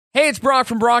Hey, it's Brock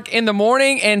from Brock in the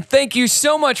Morning, and thank you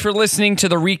so much for listening to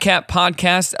the recap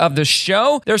podcast of the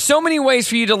show. There's so many ways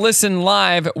for you to listen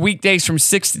live weekdays from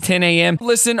 6 to 10 a.m.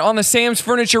 Listen on the Sam's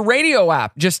Furniture Radio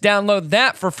app. Just download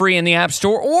that for free in the App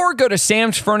Store or go to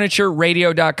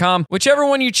samsfurnitureradio.com. Whichever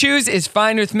one you choose is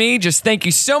fine with me. Just thank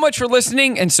you so much for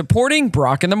listening and supporting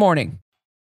Brock in the Morning.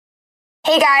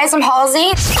 Hey guys, I'm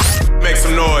Halsey. Make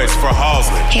some noise for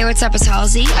Halsey. Hey, what's up, it's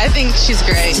Halsey. I think she's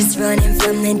great. Just running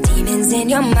from the demons in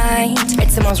your mind.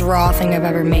 It's the most raw thing I've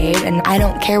ever made, and I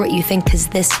don't care what you think because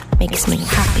this makes me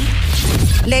happy.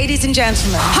 Ladies and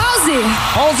gentlemen, Halsey!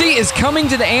 Halsey is coming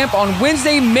to the AMP on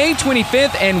Wednesday, May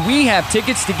 25th, and we have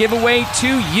tickets to give away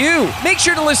to you. Make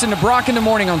sure to listen to Brock in the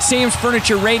Morning on Sam's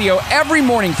Furniture Radio every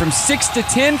morning from 6 to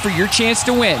 10 for your chance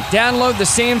to win. Download the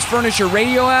Sam's Furniture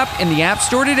Radio app in the App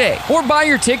Store today, or buy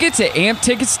your tickets at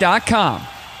amptickets.com.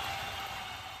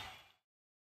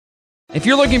 If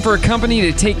you're looking for a company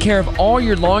to take care of all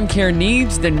your lawn care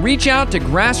needs, then reach out to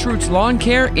Grassroots Lawn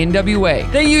Care NWA.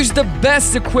 They use the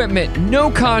best equipment, no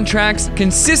contracts,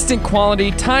 consistent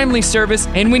quality, timely service,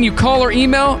 and when you call or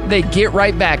email, they get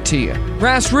right back to you.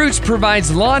 Grassroots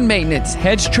provides lawn maintenance,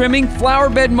 hedge trimming, flower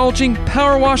bed mulching,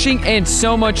 power washing, and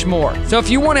so much more. So if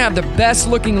you want to have the best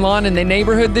looking lawn in the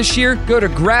neighborhood this year, go to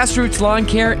Grassroots Lawn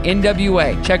Care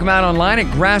NWA. Check them out online at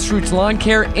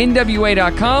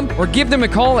grassrootslawncarenwa.com or give them a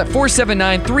call at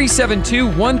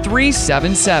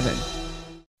 479-372-1377.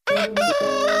 Good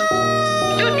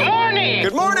morning.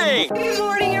 Good morning. good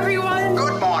morning, everyone.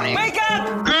 Good morning. Wake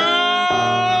up. Good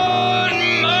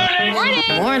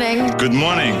morning. Morning. Good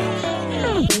morning.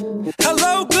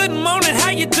 Hello, good morning, how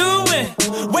you doing?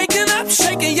 Waking up,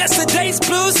 shaking yesterday's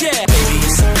blues, yeah. Baby,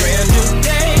 it's a brand new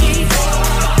day.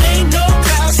 Ain't no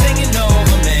clouds hanging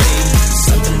over me.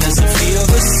 Something doesn't feel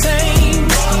the same.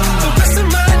 The rest of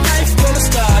my life gonna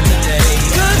start today.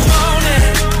 Good morning.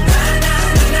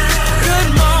 Good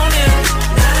morning.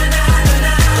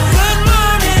 Good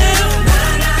morning.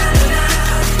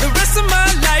 The rest of my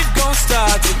life gonna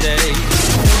start today.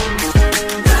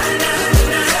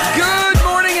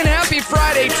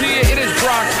 Friday to you. It is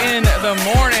Brock in the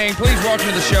Morning. Please welcome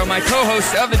to the show my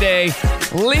co-host of the day,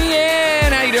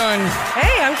 Leanne. How you doing?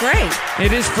 Hey, I'm great.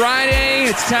 It is Friday.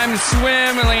 It's time to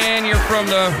swim. Leanne, you're from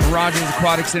the Rogers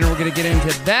Aquatic Center. We're going to get into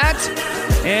that.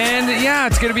 And yeah,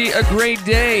 it's going to be a great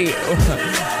day.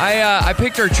 I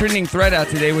picked our trending thread out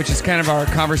today, which is kind of our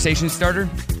conversation starter,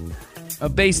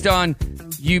 based on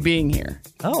you being here.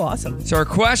 Oh, awesome. So our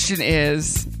question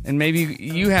is, and maybe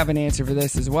you have an answer for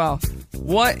this as well,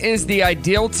 what is the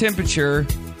ideal temperature?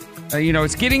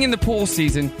 It's getting in the pool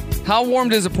season. How warm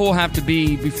does a pool have to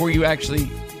be before you actually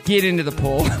get into the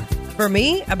pool? For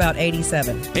me, about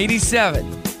 87.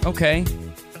 87. Okay.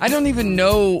 I don't even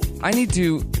know. I need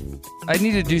to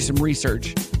do some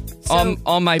research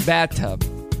on my bathtub.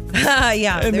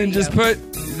 Yeah. And then just go. put,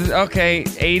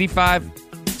 85,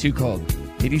 too cold.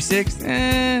 86,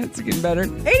 it's getting better.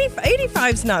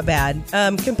 85's not bad.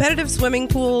 Competitive swimming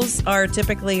pools are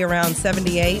typically around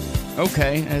 78.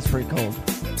 Okay, that's pretty cold.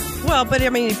 Well, but I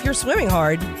mean, if you're swimming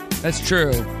hard, That's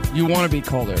true. You want to be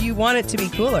colder. you want it to be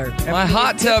cooler. My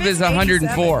hot tub is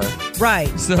 104.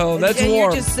 Right. So that's and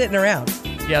warm. You're just sitting around.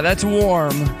 Yeah, that's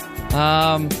warm.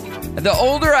 The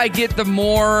older I get, the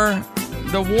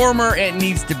warmer it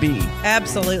needs to be.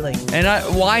 Absolutely. And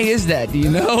why is that? Do you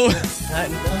know?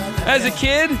 As a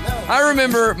kid, I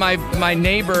remember my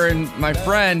neighbor and my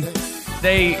friend,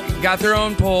 they got their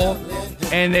own pool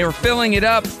and they were filling it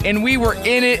up and we were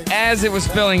in it as it was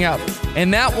filling up.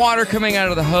 And that water coming out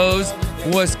of the hose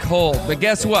was cold. But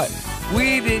guess what?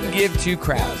 We didn't give two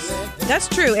craps. That's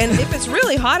true. And if it's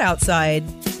really hot outside,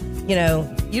 you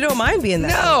don't mind being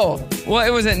that. No. Well,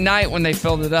 it was at night when they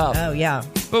filled it up. Oh, yeah.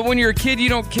 But when you're a kid, you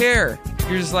don't care.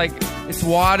 You're just like, it's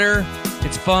water,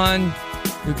 it's fun,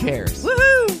 who cares?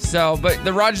 Woohoo! So, but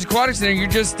the Rogers Aquatic Center, you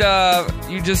just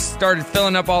started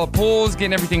filling up all the pools,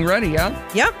 getting everything ready, yeah?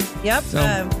 Yep.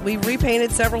 So- We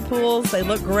repainted several pools. They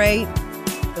look great.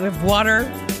 We have water.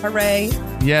 Hooray.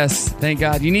 Yes, thank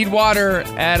God. You need water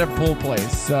at a pool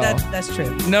place. So, That's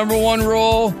true. number one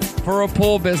rule for a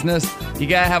pool business, you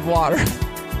gotta have water.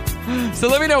 So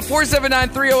let me know,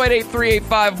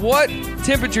 479-308-8385, what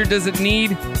temperature does it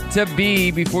need to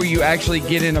be before you actually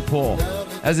get in a pool?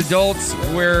 As adults,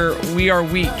 we are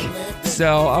weak.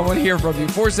 So I want to hear from you.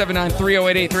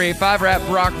 479-308-8385 or at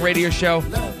Brock Radio Show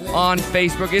on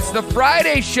Facebook. It's the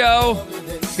Friday show.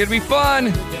 It's going to be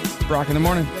fun. Brock in the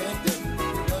Morning.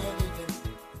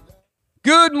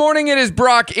 Good morning. It is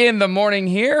Brock in the Morning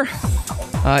here.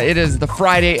 It is the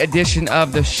Friday edition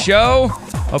of the show.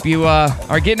 Hope you are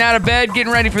getting out of bed,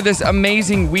 getting ready for this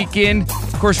amazing weekend.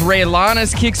 Of course, Ray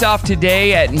Lanas kicks off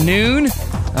today at noon.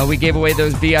 We gave away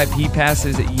those VIP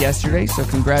passes yesterday, so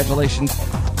congratulations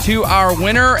to our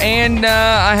winner. And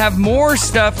I have more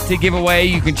stuff to give away.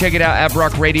 You can check it out at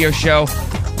Brock Radio Show,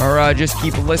 or just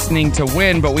keep listening to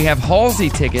win. But we have Halsey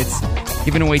tickets,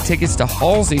 giving away tickets to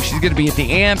Halsey. She's going to be at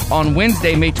the Amp on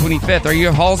Wednesday, May 25th. Are you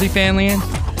a Halsey fan, Leanne?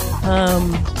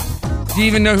 Do you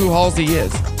even know who Halsey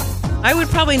is? I would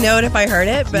probably know it if I heard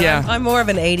it, but Yeah. I'm more of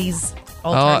an 80s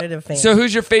alternative fan. So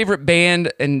who's your favorite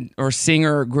band or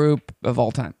singer or group of all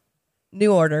time?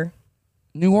 New Order.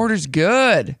 New Order's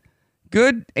good.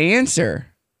 Good answer.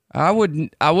 I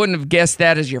wouldn't have guessed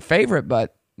that as your favorite,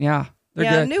 but yeah,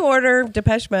 they're good. New Order,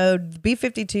 Depeche Mode,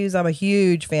 B-52s. I'm a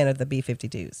huge fan of the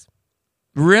B-52s.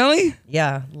 Really?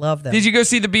 Yeah, love them. Did you go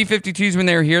see the B-52s when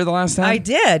they were here the last time? I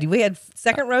did. We had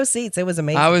second row seats. It was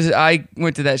amazing. I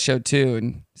went to that show too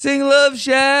and sing Love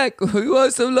Shack. Who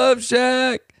wants some Love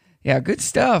Shack? Yeah, good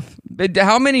stuff. But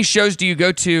how many shows do you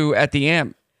go to at the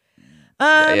Amp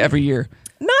every year?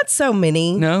 Not so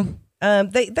many. No?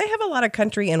 They have a lot of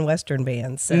country and western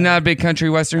bands. So Not a big country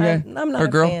western guy? I'm not or a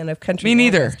girl? fan of country. Me or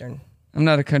neither. Western. I'm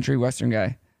not a country western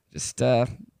guy. Just, I'll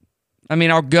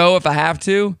go if I have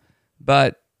to,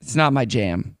 but it's not my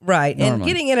jam. Right. And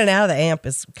Normally. getting in and out of the Amp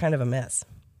is kind of a mess.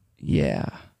 Yeah.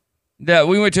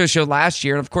 We went to a show last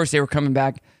year, and of course they were coming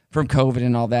back from COVID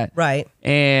and all that. Right.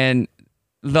 And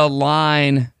the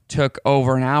line took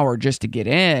over an hour just to get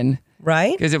in.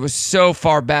 Right. Because it was so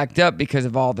far backed up because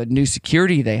of all the new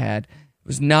security they had. It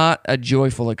was not a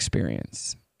joyful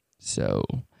experience. So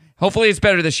hopefully it's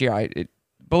better this year. I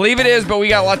believe it is, but we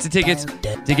got lots of tickets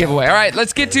to give away. All right,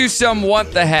 let's get to some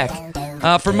What the Heck.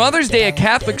 For Mother's Day, a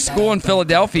Catholic school in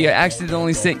Philadelphia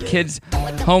accidentally sent kids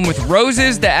home with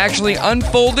roses that actually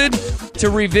unfolded to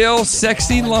reveal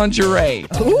sexy lingerie.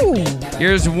 Ooh.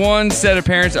 Here's one set of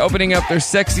parents opening up their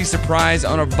sexy surprise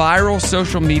on a viral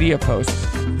social media post.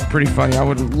 Pretty funny. I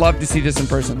would love to see this in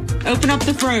person. Open up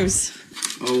the froze.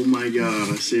 Oh my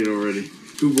god, I see it already.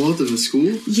 Who bought them? The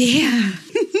school? Yeah.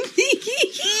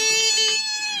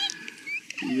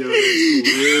 Yo, that's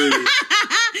hilarious.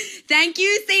 Thank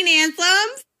you, St.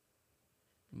 Anselm's.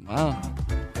 Wow.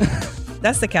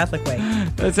 That's the Catholic way.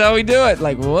 That's how we do it.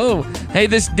 Like, whoa. Hey,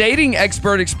 this dating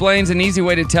expert explains an easy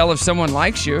way to tell if someone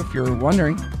likes you, if you're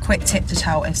wondering. Quick tip to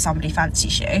tell if somebody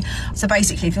fancies you. So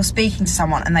basically, if you're speaking to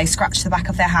someone and they scratch the back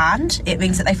of their hand, it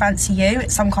means that they fancy you.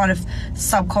 It's some kind of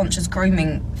subconscious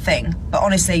grooming thing. But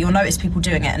honestly, you'll notice people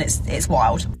doing it and it's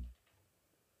wild.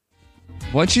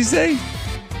 What'd she say?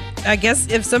 I guess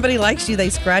if somebody likes you, they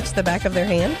scratch the back of their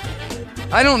hand.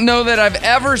 I don't know that I've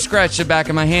ever scratched the back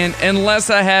of my hand unless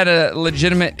I had a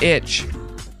legitimate itch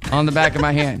on the back of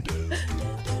my hand.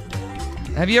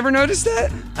 Have you ever noticed that?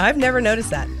 I've never noticed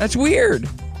that. That's weird.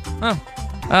 Huh.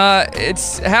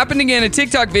 It's happened again. A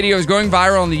TikTok video is going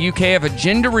viral in the UK of a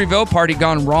gender reveal party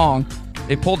gone wrong.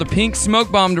 They pulled a pink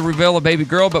smoke bomb to reveal a baby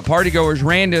girl, but partygoers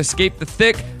ran to escape the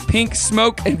thick pink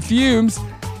smoke and fumes.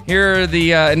 Here are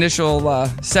the initial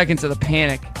seconds of the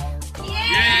panic.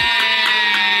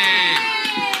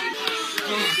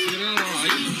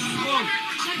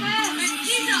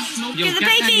 Get the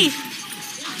baby.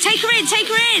 Take her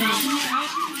in.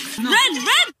 Run.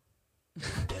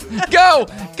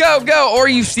 Go. Or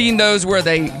you've seen those where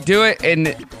they do it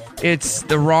and it's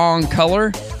the wrong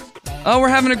color. Oh, we're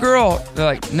having a girl. They're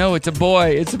like, no, it's a boy.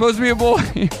 It's supposed to be a boy.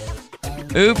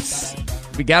 Oops.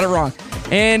 We got it wrong.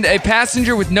 And a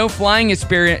passenger with no flying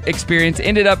experience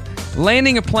ended up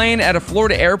landing a plane at a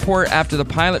Florida airport after the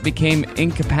pilot became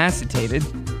incapacitated.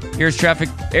 Here's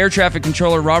air traffic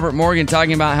controller Robert Morgan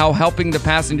talking about how helping the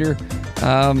passenger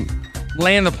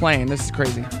land the plane. This is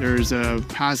crazy. There's a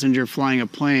passenger flying a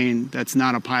plane that's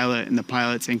not a pilot, and the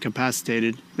pilot's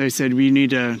incapacitated. They said we need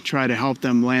to try to help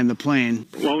them land the plane.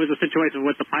 What was the situation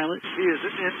with the pilot? He is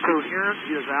incoherent.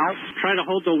 He is out. Try to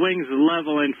hold the wings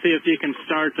level and see if you can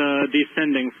start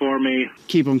descending for me.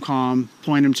 Keep them calm,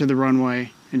 point them to the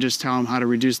runway, and just tell them how to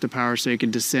reduce the power so you can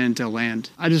descend to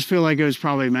land. I just feel like it was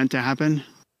probably meant to happen.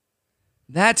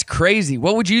 That's crazy.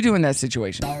 What would you do in that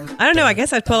situation? I don't know. I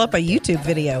guess I'd pull up a YouTube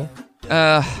video.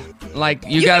 Like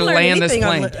you gotta land this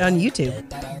plane on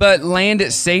YouTube, but land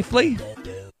it safely.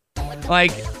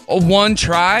 Like a one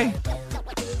try.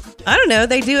 I don't know.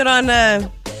 They do it on,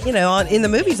 in the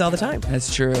movies all the time.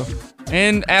 That's true.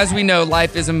 And as we know,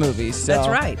 life is a movie. So that's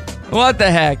right. What the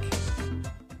heck?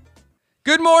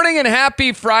 Good morning and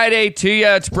happy Friday to you.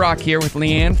 It's Brock here with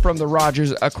Leanne from the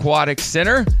Rogers Aquatic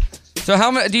Center. So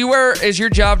how much is your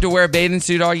job to wear a bathing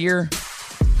suit all year?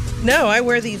 No, I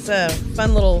wear these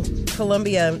fun little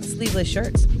Columbia sleeveless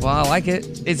shirts. Well, I like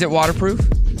it. Is it waterproof?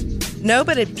 No,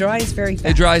 but it dries very fast.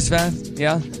 It dries fast?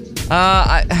 Yeah.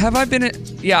 I've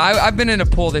been in a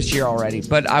pool this year already,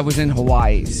 but I was in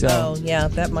Hawaii, so. Oh, yeah,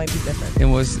 that might be different. It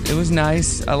was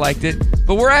nice. I liked it.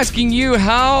 But we're asking you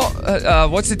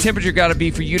what's the temperature got to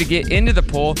be for you to get into the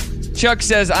pool? Chuck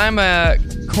says, I'm a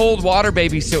cold water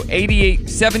baby, so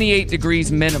 78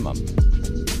 degrees minimum.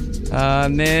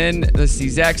 And then, let's see,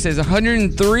 Zach says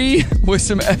 103 with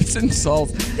some Epsom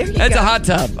salts. That's a hot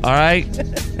tub, all right?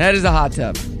 That is a hot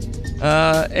tub.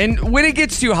 And when it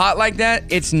gets too hot like that,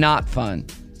 it's not fun.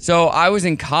 So I was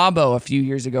in Cabo a few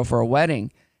years ago for a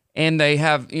wedding, and they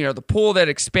have, the pool that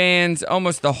expands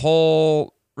almost the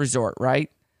whole resort, right?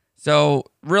 So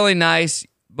really nice.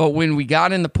 But when we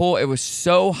got in the pool, it was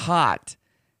so hot.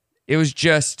 It was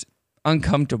just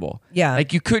uncomfortable. Yeah.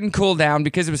 Like you couldn't cool down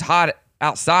because it was hot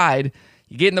outside.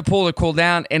 You get in the pool to cool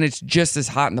down, and it's just as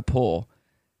hot in the pool.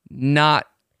 Not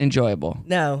enjoyable.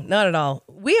 No, not at all.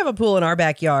 We have a pool in our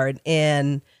backyard,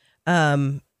 and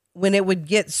when it would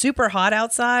get super hot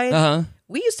outside,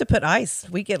 we used to put ice.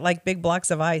 We get like big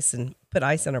blocks of ice and put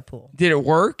ice in our pool. Did it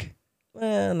work?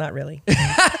 Well, not really.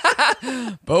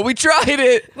 But we tried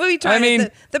it. Well, we tried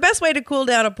it. The best way to cool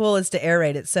down a pool is to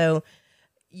aerate it. So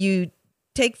you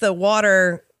take the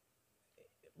water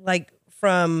like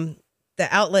from the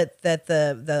outlet that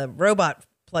the robot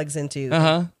plugs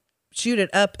into, shoot it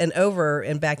up and over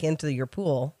and back into your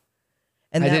pool.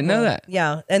 And I didn't know that.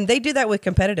 Yeah, and they do that with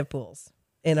competitive pools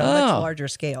in a much larger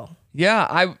scale. Yeah,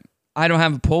 I don't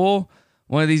have a pool.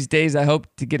 One of these days, I hope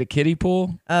to get a kiddie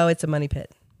pool. Oh, it's a money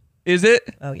pit. Is it?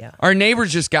 Oh, yeah. Our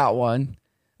neighbors just got one,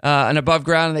 an above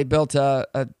ground, and they built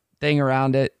a thing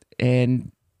around it.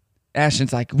 And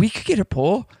Ashton's like, we could get a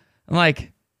pool. I'm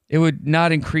like, it would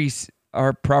not increase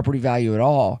our property value at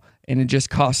all, and it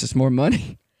just costs us more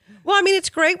money. Well, I mean,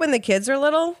 it's great when the kids are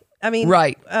little. I mean,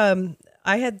 right.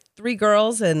 I had 3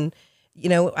 girls, and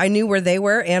I knew where they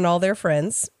were and all their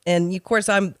friends. And of course,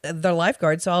 I'm their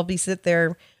lifeguard, so I'll be sit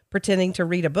there pretending to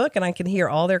read a book, and I can hear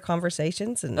all their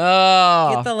conversations and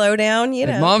get the lowdown.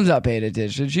 Mom's not paying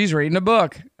attention; she's reading a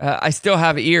book. I still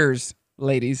have ears,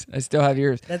 ladies. I still have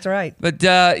ears. That's right. But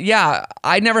yeah,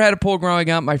 I never had a pool growing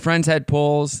up. My friends had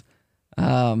pools.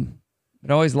 But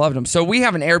always loved them. So we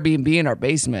have an Airbnb in our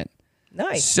basement.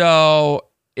 Nice. So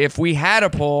if we had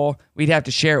a pool, we'd have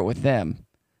to share it with them.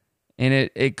 And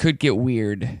it could get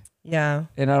weird. Yeah.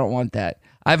 And I don't want that.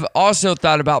 I've also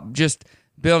thought about just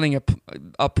building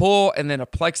a pool and then a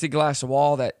plexiglass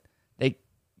wall that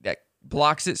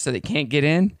blocks it so they can't get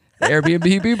in. The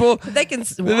Airbnb people. They can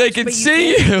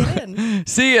see you.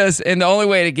 See us. And the only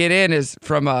way to get in is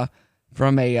from a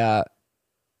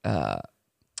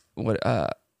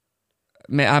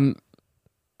man,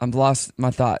 I'm lost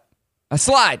my thought. A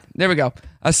slide. There we go.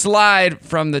 A slide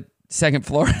from the second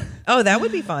floor. Oh, that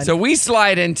would be fun. So we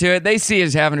slide into it. They see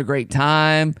us having a great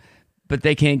time, but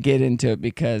they can't get into it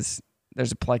because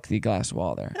there's a plexiglass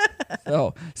wall there.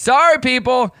 So sorry,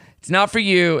 people. It's not for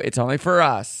you. It's only for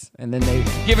us. And then they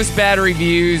give us bad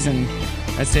reviews, and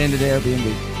that's the end of the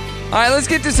Airbnb. All right, let's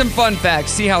get to some fun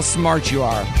facts. See how smart you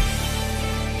are.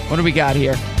 What do we got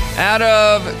here? Out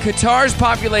of Qatar's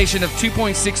population of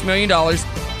 $2.6 million,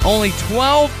 only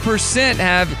 12%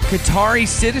 have Qatari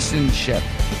citizenship.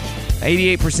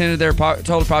 88% of their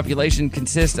total population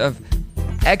consists of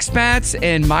expats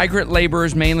and migrant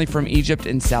laborers, mainly from Egypt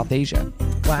and South Asia.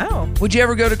 Wow. Would you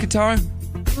ever go to Qatar?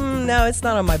 No, it's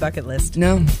not on my bucket list.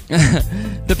 No.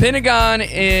 The Pentagon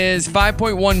is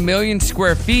 5.1 million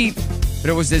square feet, but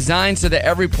it was designed so that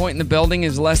every point in the building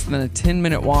is less than a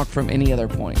 10-minute walk from any other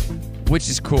point, which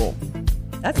is cool.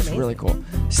 That's amazing. Really cool.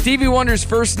 Stevie Wonder's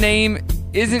first name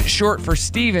isn't short for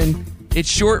Steven. It's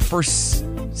short for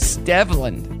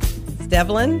Stevland.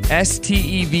 Stevland?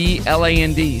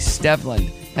 S-T-E-V-L-A-N-D. Stevland.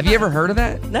 Have you ever heard of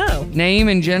that? No. Name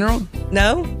in general?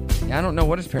 No. I don't know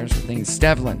what his parents were thinking.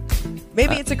 Stevland.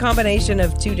 Maybe it's a combination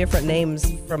of 2 different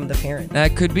names from the parent.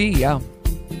 That could be, yeah.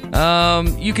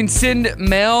 You can send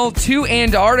mail to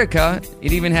Antarctica.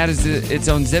 It even has its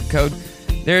own zip code.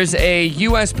 There's a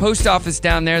U.S. post office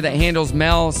down there that handles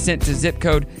mail sent to zip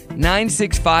code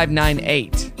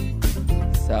 96598.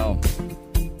 So,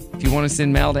 if you want to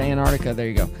send mail to Antarctica, there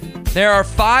you go. There are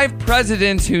 5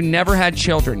 presidents who never had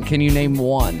children. Can you name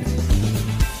one?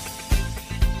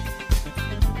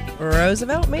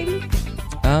 Roosevelt, maybe?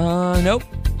 Nope.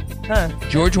 Huh.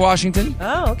 George Washington.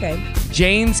 Oh, okay.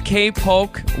 James K.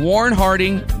 Polk, Warren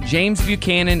Harding, James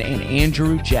Buchanan, and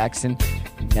Andrew Jackson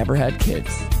never had kids.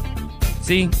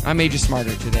 See, I made you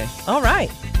smarter today. All right.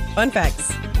 Fun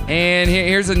facts. And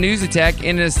here's a news attack.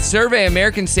 In a survey,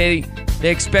 Americans say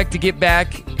they expect to get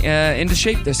back into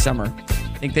shape this summer.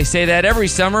 I think they say that every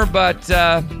summer, but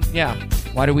yeah.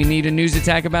 Why do we need a news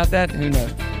attack about that? Who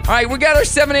knows? All right, we got our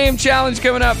 7 a.m. challenge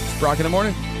coming up. It's Brock in the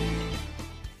morning.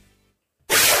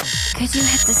 Could you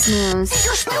hit the snooze? Hit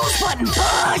your snooze button.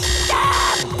 Push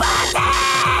the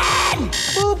button.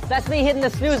 Oops, that's me hitting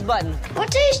the snooze button. What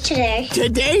day is today?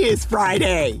 Today is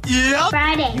Friday. Yep.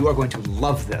 Friday. You are going to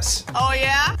love this. Oh,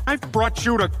 yeah? I've brought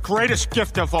you the greatest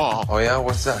gift of all. Oh, yeah?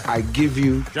 What's that? I give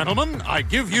you... Gentlemen, I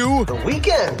give you... The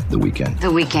weekend. The weekend.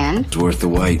 The weekend. It's worth the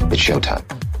wait. It's showtime.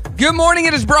 Good morning.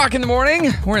 It is Brock in the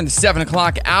morning. We're in the 7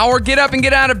 o'clock hour. Get up and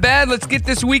get out of bed. Let's get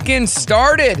this weekend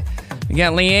started. We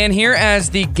got Leanne here as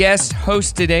the guest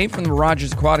host today from the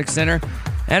Rogers Aquatic Center.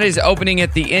 That is opening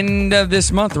at the end of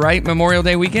this month, right? Memorial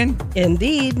Day weekend?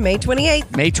 Indeed, May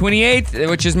 28th. May 28th,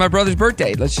 which is my brother's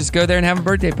birthday. Let's just go there and have a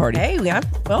birthday party. Hey, yeah.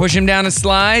 Well, push him down a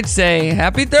slide, say,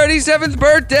 happy 37th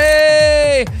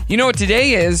birthday! You know what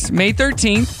today is? May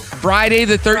 13th, Friday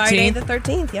the 13th. Friday the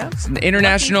 13th, yeah. It's an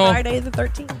international... Lucky Friday the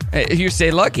 13th. You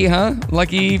say lucky, huh?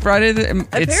 Lucky Friday?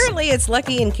 Apparently it's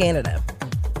lucky in Canada.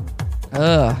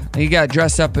 You got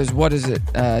dressed up as, what is it,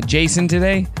 Jason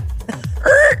today?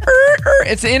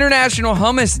 It's International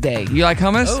Hummus Day. You like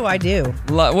hummus? Oh, I do.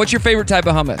 What's your favorite type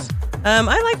of hummus?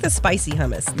 I like the spicy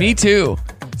hummus. Me too.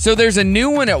 So there's a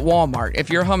new one at Walmart. If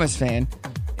you're a hummus fan,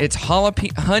 it's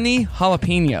honey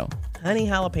jalapeno. Honey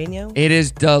jalapeno? It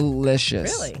is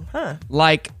delicious. Really? Huh.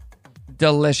 Like,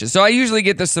 delicious. So I usually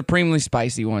get the supremely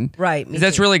spicy one. Right.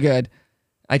 That's really good.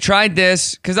 I tried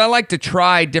this because I like to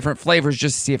try different flavors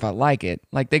just to see if I like it.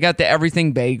 Like they got the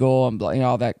everything bagel and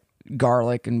all that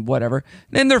garlic and whatever.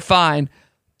 Then they're fine.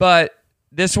 But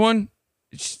this one,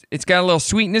 it's got a little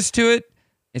sweetness to it.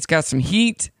 It's got some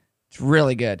heat. It's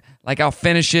really good. Like I'll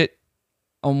finish it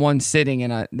on one sitting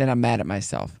and then I'm mad at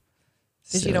myself.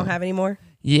 Because you don't have any more?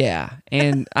 Yeah.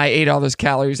 And I ate all those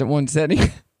calories at one sitting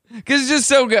because it's just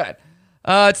so good.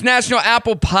 It's National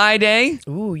Apple Pie Day.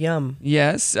 Ooh, yum.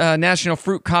 Yes. National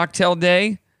Fruit Cocktail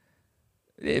Day.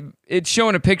 It's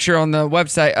showing a picture on the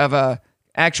website of a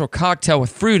actual cocktail with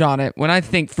fruit on it. When I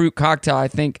think fruit cocktail, I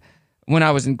think when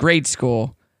I was in grade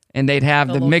school and they'd have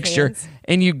the mixture cans.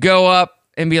 And you go up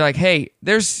and be like, hey,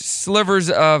 there's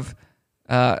slivers of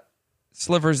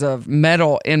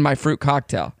metal in my fruit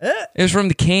cocktail. It was from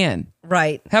the can.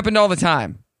 Right. Happened all the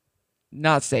time.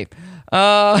 Not safe.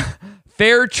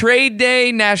 Fair Trade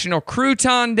Day, National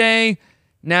Crouton Day,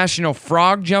 National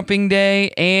Frog Jumping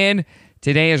Day, and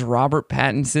today is Robert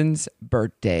Pattinson's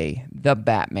birthday, the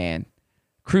Batman.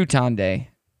 Crouton Day.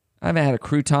 I haven't had a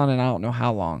crouton in I don't know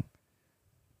how long.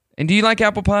 And do you like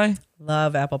apple pie?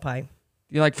 Love apple pie. Do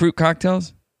you like fruit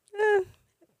cocktails?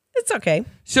 It's okay.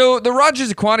 So the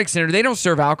Rogers Aquatic Center, they don't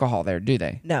serve alcohol there, do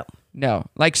they? No.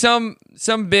 Like some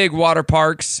big water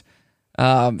parks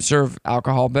serve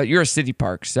alcohol, but you're a city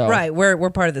park, so right.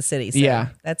 We're part of the city. So yeah,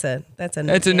 that's a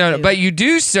no. But you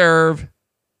do serve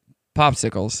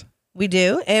popsicles. We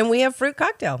do, and we have fruit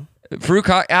cocktail.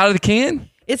 Out of the can.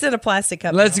 It's in a plastic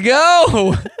cup. Let's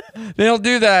go. They don't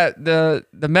do that the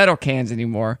metal cans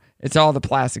anymore. It's all the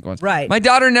plastic ones. Right. My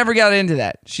daughter never got into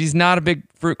that. She's not a big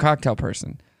fruit cocktail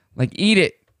person. Like eat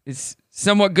it. It's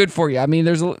somewhat good for you. I mean,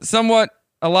 there's a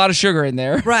lot of sugar in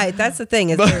there. Right. That's the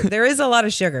thing. There is a lot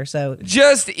of sugar. So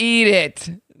just eat it.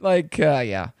 Like,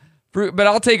 yeah. Fruit, but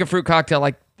I'll take a fruit cocktail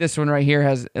like this one right here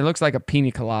it looks like a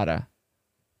pina colada.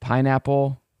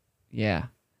 Pineapple. Yeah.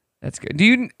 That's good.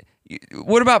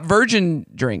 What about virgin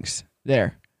drinks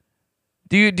there?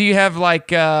 Do you have like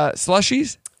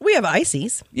slushies? We have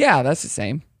ices. Yeah, that's the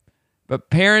same. But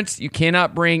parents, you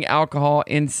cannot bring alcohol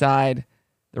inside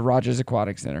the Rogers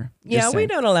Aquatic Center. Yeah, we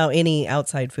don't allow any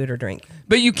outside food or drink.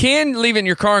 But you can leave it in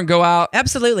your car and go out.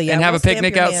 Absolutely, yeah. And have a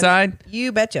picnic outside.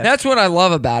 You betcha. That's what I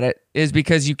love about it, is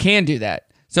because you can do that.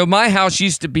 So my house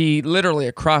used to be literally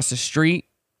across the street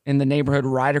in the neighborhood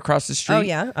right across the street. Oh,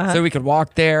 yeah? Uh-huh. So we could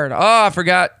walk there and, I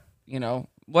forgot,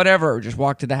 whatever. Or just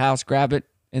walk to the house, grab it,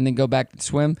 and then go back and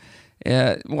swim.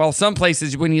 Well, some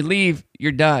places, when you leave,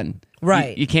 you're done.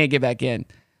 Right. You can't get back in.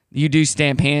 You do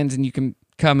stamp hands and you can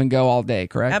come and go all day,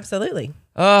 correct? Absolutely.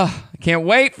 I can't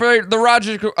wait for the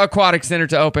Rogers Aquatic Center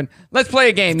to open. Let's play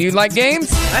a game. You like games?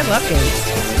 I love games.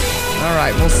 All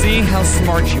right, we'll see how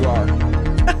smart you are.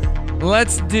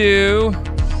 Let's do,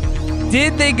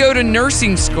 did they go to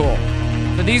nursing school?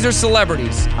 So these are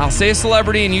celebrities. I'll say a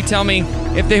celebrity and you tell me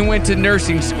if they went to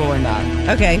nursing school or not.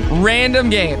 Okay.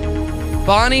 Random game.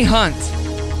 Bonnie Hunt.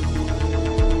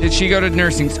 Did she go to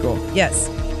nursing school? Yes.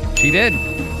 She did.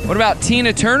 What about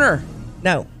Tina Turner?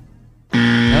 No.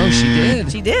 No, she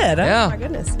did. She did? Oh, yeah. My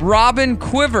goodness. Robin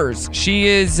Quivers. She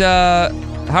is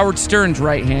Howard Stern's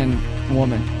right-hand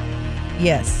woman.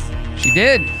 Yes. She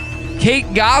did.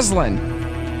 Kate Gosselin.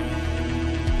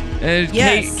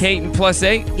 Yes. Kate and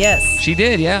 +8? Yes. She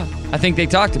did, yeah. I think they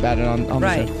talked about it on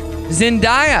the show.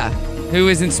 Zendaya, who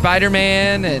is in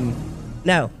Spider-Man and...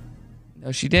 No,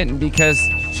 she didn't because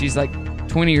she's like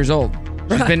 20 years old.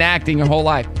 She's been acting her whole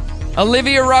life.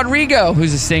 Olivia Rodrigo,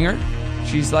 who's a singer.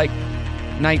 She's like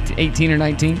 18 or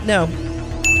 19. No.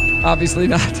 Obviously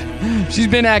not. She's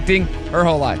been acting her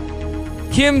whole life.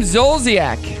 Kim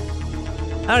Zolciak.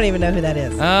 I don't even know who that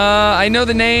is. I know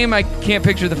the name. I can't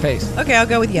picture the face. Okay, I'll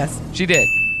go with yes. She did.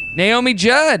 Naomi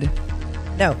Judd.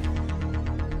 No.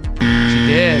 She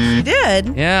did. She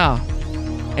did? Yeah.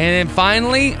 And then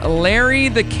finally, Larry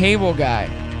the Cable Guy.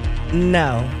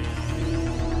 No.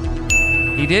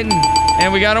 He didn't.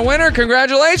 And we got a winner.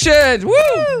 Congratulations.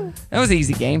 Woo! That was an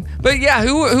easy game. But yeah,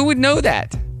 who would know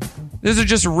that? Those are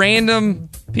just random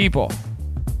people.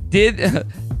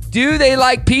 Do they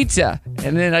like pizza?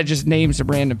 And then I just named some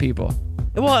random people.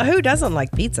 Well, who doesn't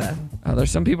like pizza? Oh,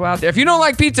 there's some people out there. If you don't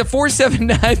like pizza,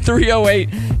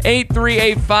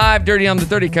 479-308-8385. Dirty on the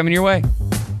 30 coming your way.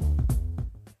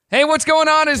 Hey, what's going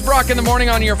on? It's Brock in the morning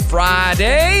on your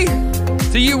Friday.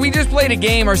 So we just played a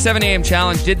game, our 7 a.m.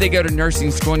 challenge. Did they go to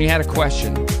nursing school? And you had a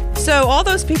question. So all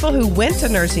those people who went to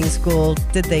nursing school,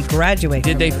 did they graduate?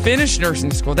 Did they finish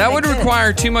nursing school? That would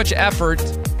require too much effort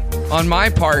on my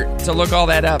part to look all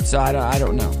that up. So I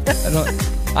don't know.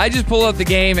 I just pulled up the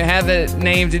game. It had the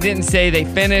names. It didn't say they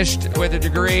finished with a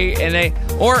degree,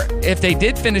 or if they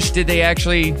did finish, did they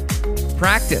actually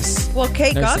practice? Well,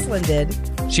 Kate nursing? Gosselin did.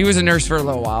 She was a nurse for a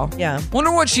little while. Yeah.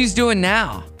 Wonder what she's doing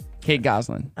now, Kate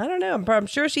Gosselin. I don't know. I'm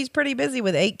sure she's pretty busy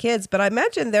with 8 kids, but I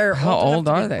imagine they're How old enough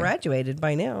to are be they? graduated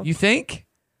by now. You think?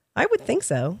 I would think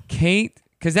so. Kate,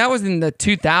 because that was in the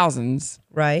 2000s.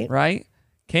 Right. Right?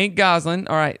 Kate Gosselin.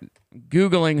 All right.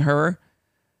 Googling her.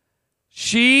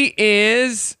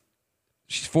 She's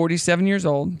 47 years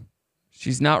old.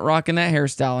 She's not rocking that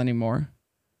hairstyle anymore.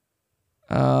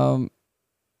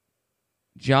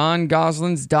 John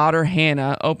Goslin's daughter,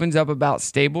 Hannah, opens up about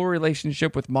stable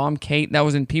relationship with mom, Kate. That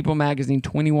was in People magazine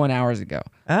 21 hours ago.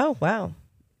 Oh, wow.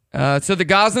 So the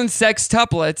Goslin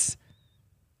sextuplets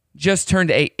just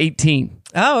turned 18.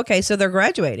 Oh, okay. So they're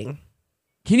graduating.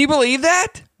 Can you believe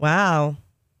that? Wow.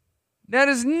 That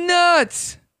is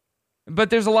nuts.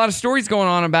 But there's a lot of stories going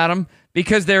on about them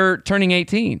because they're turning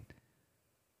 18.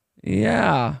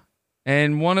 Yeah.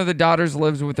 And one of the daughters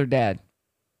lives with her dad.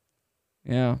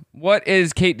 Yeah. What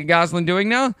is Kate Gosselin doing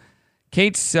now?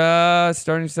 Kate's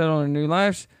starting to settle in her new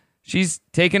life. She's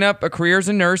taken up a career as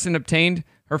a nurse and obtained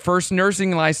her first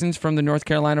nursing license from the North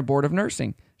Carolina Board of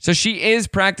Nursing. So she is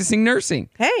practicing nursing.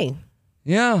 Hey.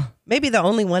 Yeah. Maybe the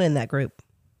only one in that group.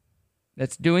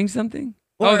 That's doing something?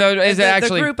 Or is it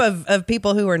actually the group of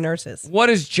people who are nurses? What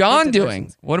is John doing?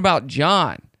 Persons. What about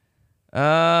John?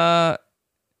 It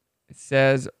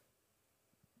says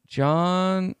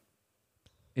John.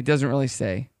 It doesn't really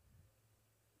say.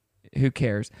 Who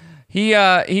cares?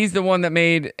 He's the one that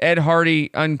made Ed Hardy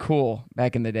uncool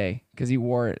back in the day because he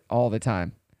wore it all the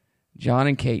time. John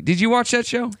and Kate. Did you watch that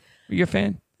show? Were you a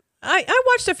fan? I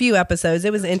watched a few episodes.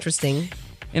 It was interesting.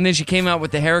 And then she came out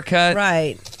with the haircut.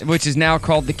 Right. Which is now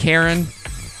called the Karen.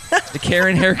 The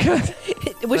Karen haircut.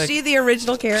 Was she the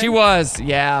original Karen? She was,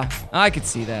 yeah. I could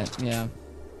see that, yeah.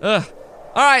 Ugh.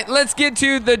 All right, let's get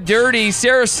to the dirty.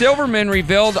 Sarah Silverman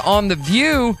revealed on The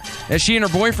View that she and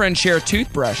her boyfriend share a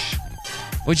toothbrush.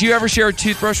 Would you ever share a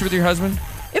toothbrush with your husband?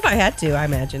 If I had to, I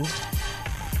imagine.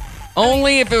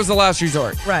 Only if it was the last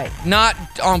resort. Right. Not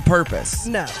on purpose.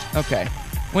 No. Okay.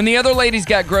 When the other ladies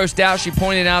got grossed out, she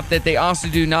pointed out that they also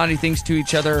do naughty things to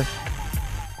each other,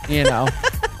 you know.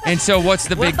 And so what's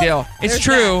the big deal? It's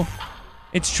true. That.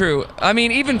 It's true. I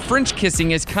mean, even French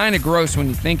kissing is kind of gross when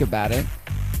you think about it.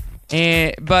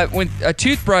 But with a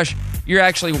toothbrush, you're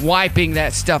actually wiping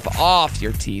that stuff off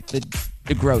your teeth,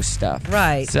 the gross stuff.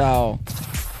 Right. So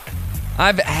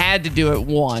I've had to do it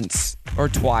once or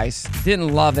twice.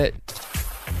 Didn't love it,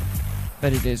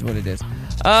 but it is what it is.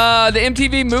 The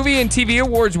MTV Movie and TV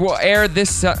Awards will air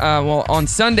on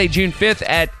Sunday, June 5th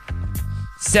at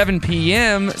 7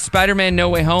 p.m. Spider-Man No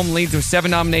Way Home leads with 7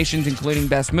 nominations, including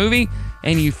Best Movie,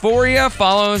 and Euphoria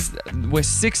follows with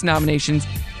 6 nominations,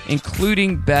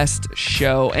 including Best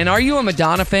Show. And are you a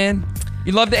Madonna fan?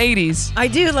 You love the 80s. I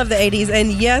do love the 80s,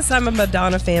 and yes, I'm a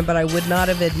Madonna fan, but I would not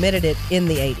have admitted it in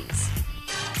the 80s.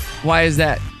 Why is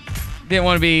that? Didn't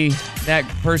want to be that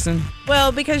person?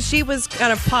 Well, because she was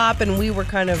kind of pop and we were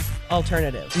kind of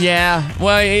alternative. Yeah.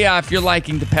 Well, yeah, if you're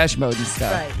liking Depeche Mode and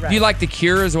stuff. Right. Do you like The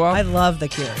Cure as well? I love The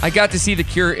Cure. I got to see The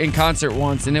Cure in concert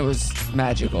once, and it was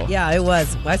magical. Yeah, it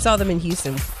was. I saw them in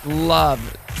Houston. Love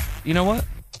it. You know what?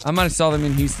 I might have saw them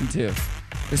in Houston, too.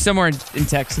 They're somewhere in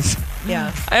Texas.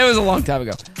 Yeah. It was a long time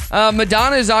ago.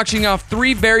 Madonna is auctioning off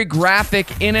 3 very graphic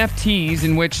NFTs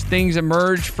in which things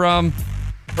emerge from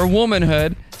for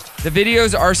womanhood. The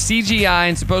videos are CGI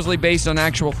and supposedly based on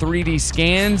actual 3D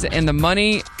scans, and the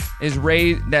money is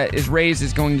raised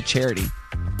is going to charity.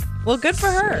 Well, good for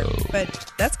her,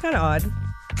 but that's kind of odd.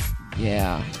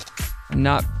 Yeah. I'm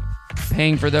not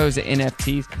paying for those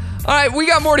NFTs. All right, we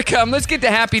got more to come. Let's get to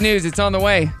happy news. It's on the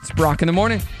way. It's Brock in the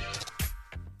morning.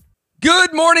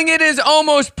 Good morning. It is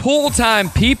almost pool time,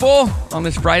 people, on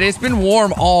this Friday. It's been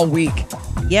warm all week.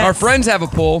 Yes. Our friends have a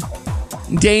pool.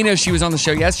 Dana, she was on the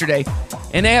show yesterday,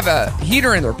 and they have a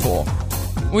heater in their pool,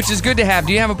 which is good to have.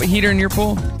 Do you have a heater in your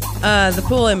pool? The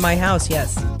pool in my house,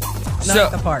 yes. Not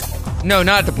at the park. No,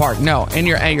 not at the park. No, in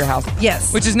your house.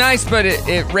 Yes. Which is nice, but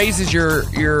it raises your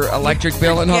electric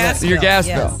bill and all that. Your gas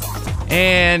bill.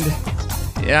 And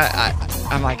yeah,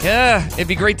 I'm like, it'd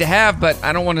be great to have, but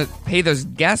I don't want to pay those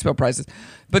gas bill prices.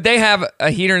 But they have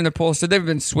a heater in the pool, so they've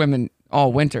been swimming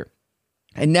all winter.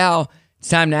 And now it's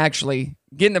time to actually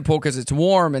get in the pool because it's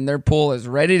warm and their pool is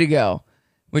ready to go,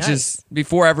 which is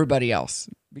before everybody else.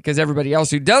 Because everybody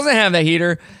else who doesn't have that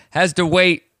heater has to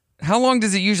wait. How long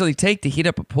does it usually take to heat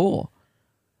up a pool?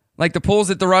 Like the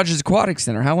pools at the Rogers Aquatic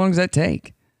Center, how long does that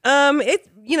take?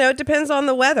 It depends on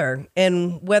the weather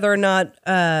and whether or not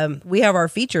we have our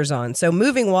features on. So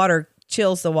moving water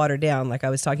chills the water down, like I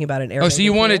was talking about in air. Oh, so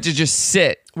you want it to just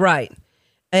sit. Right.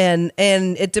 And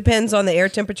it depends on the air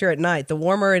temperature at night. The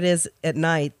warmer it is at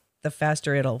night, the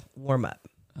faster it'll warm up.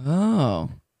 Oh.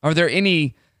 Are there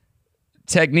any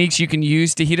techniques you can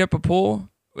use to heat up a pool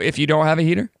if you don't have a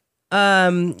heater? You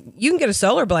can get a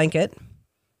solar blanket,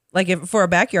 like for a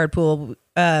backyard pool.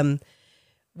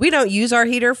 We don't use our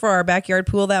heater for our backyard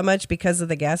pool that much because of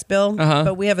the gas bill,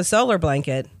 but we have a solar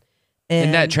blanket.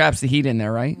 And that traps the heat in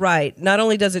there, right? Right. Not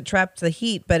only does it trap the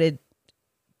heat, but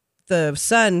the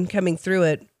sun coming through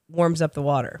it warms up the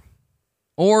water.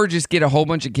 Or just get a whole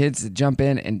bunch of kids to jump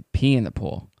in and pee in the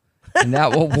pool. And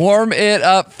that will warm it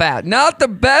up fast. Not the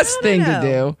best thing to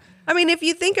do. I mean, if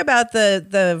you think about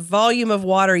the volume of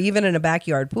water, even in a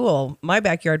backyard pool, my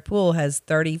backyard pool has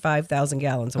 35,000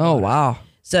 gallons of water. Oh, wow.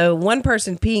 So one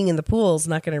person peeing in the pool is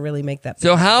not going to really make that.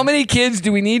 So how many kids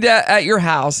do we need at your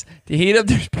house to heat up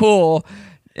their pool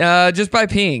just by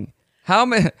peeing? How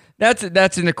many?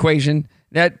 That's an equation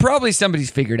that probably somebody's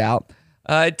figured out.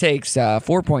 It takes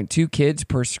 4.2 kids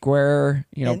per square,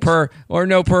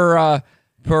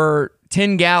 per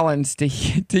 10 gallons to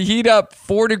heat up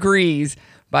 4 degrees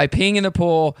by peeing in the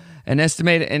pool and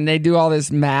estimate it. And they do all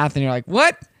this math, and you're like,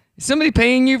 what? Is somebody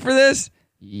paying you for this?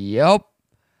 Yep.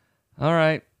 All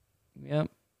right.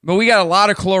 Yep. But we got a lot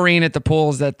of chlorine at the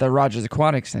pools at the Rogers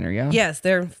Aquatic Center, yeah? Yes,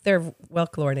 they're well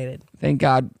chlorinated. Thank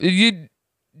God. Do you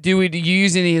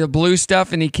use any of the blue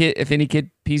stuff? If any kid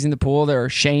pees in the pool, they're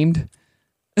shamed?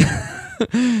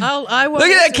 I will. Look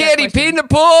at that kid, he peed in the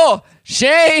pool.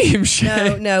 Shame.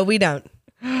 No, we don't.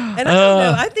 And I don't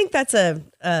know. I think that's a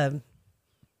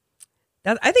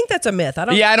myth. I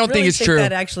don't really think it's true.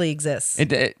 That actually exists.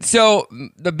 So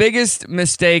the biggest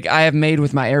mistake I have made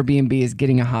with my Airbnb is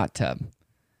getting a hot tub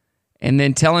and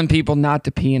then telling people not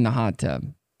to pee in the hot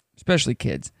tub, especially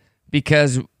kids,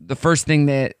 because the first thing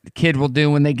that the kid will do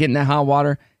when they get in the hot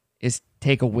water is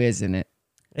take a whiz in it.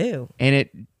 Ew.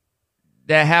 And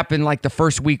that happened like the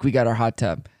first week we got our hot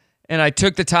tub. And I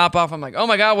took the top off. I'm like, oh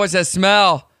my God, what's that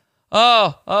smell?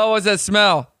 Oh, what's that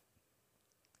smell?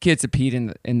 Kids have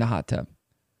peed in the hot tub.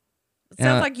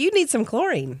 Sounds like you need some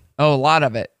chlorine. Oh, a lot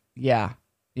of it. Yeah.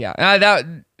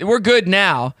 We're good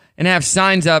now and have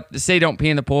signs up that say don't pee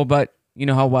in the pool, but you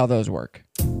know how well those work.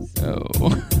 So,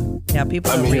 yeah,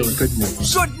 people don't read. Good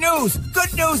news. Good news.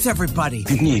 Good news, everybody.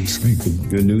 Good news.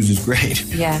 Good news is great.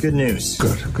 Yeah. Good news.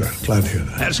 Good. Glad to hear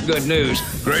that. That's good news.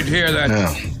 Great to hear that.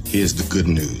 Now, here's the good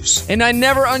news. And I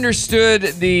never understood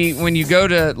when you go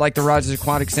to like the Rogers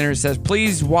Aquatic Center, it says,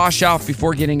 please wash off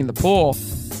before getting in the pool.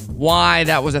 Why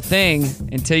that was a thing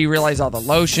until you realize all the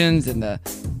lotions and the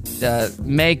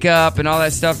makeup and all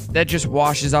that stuff that just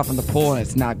washes off in the pool, and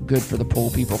it's not good for the pool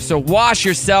people. So wash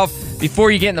yourself before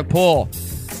you get in the pool.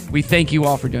 We thank you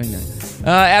all for doing that.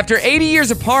 After 80 years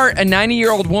apart, a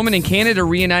 90-year-old woman in Canada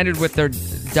reunited with their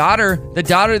daughter, the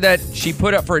daughter that she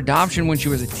put up for adoption when she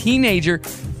was a teenager,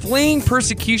 fleeing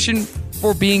persecution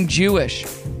for being Jewish.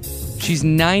 She's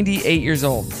 98 years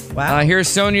old. Wow. Here's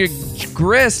Sonia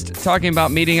Grist talking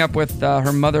about meeting up with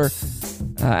her mother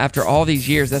after all these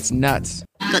years. That's nuts.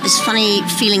 Got this funny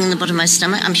feeling in the bottom of my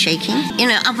stomach. I'm shaking.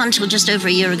 Up until just over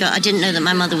a year ago, I didn't know that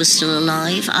my mother was still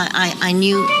alive. I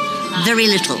knew very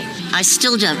little. I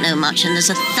still don't know much, and there's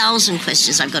 1,000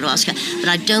 questions I've got to ask her, but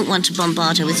I don't want to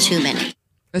bombard her with too many.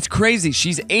 That's crazy.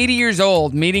 She's 80 years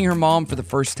old, meeting her mom for the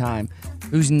first time,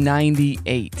 who's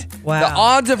 98. Wow. The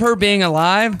odds of her being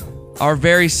alive are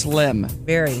very slim.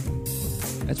 Very.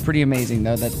 That's pretty amazing,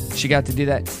 though, that she got to do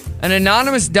that. An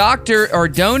anonymous doctor or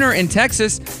donor in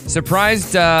Texas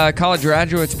surprised college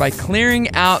graduates by clearing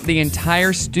out the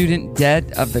entire student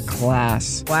debt of the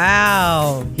class.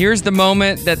 Wow. Here's the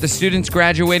moment that the students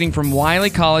graduating from Wiley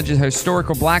College, a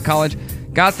historical black college,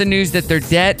 got the news that their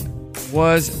debt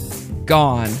was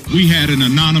gone. We had an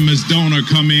anonymous donor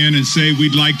come in and say,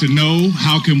 we'd like to know,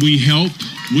 how can we help?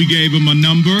 We gave them a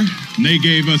number, and they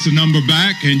gave us a number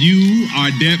back, and you are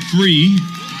debt-free.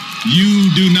 You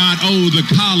do not owe the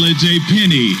college a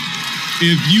penny.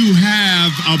 If you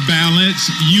have a balance,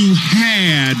 you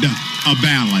had a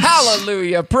balance.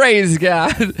 Hallelujah. Praise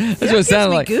God. That's what it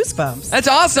sounded like. Goosebumps. That's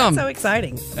awesome. That's so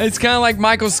exciting. It's kind of like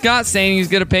Michael Scott saying he's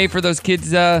going to pay for those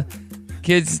kids'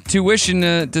 tuition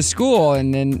to school.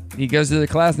 And then he goes to the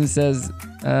class and says,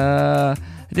 I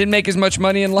didn't make as much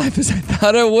money in life as I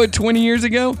thought I would 20 years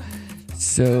ago.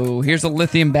 So here's a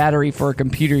lithium battery for a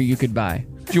computer you could buy.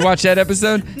 Did you watch that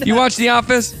episode? No. You watch The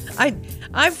Office?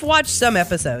 I've watched some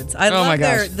episodes. I love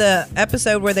the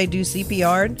episode where they do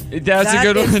CPR. That's a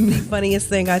good one. The funniest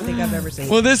thing I think I've ever seen.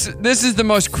 Well, this is the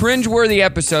most cringeworthy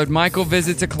episode. Michael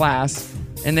visits a class,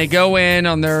 and they go in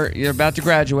on you're about to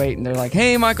graduate, and they're like,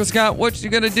 "Hey, Michael Scott, what you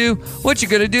gonna do? What you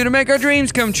gonna do to make our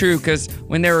dreams come true?" Because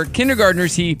when they were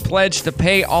kindergartners, he pledged to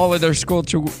pay all of their school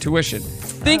tuition,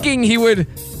 thinking he would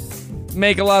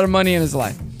make a lot of money in his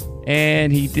life.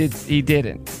 And he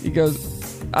didn't. He goes,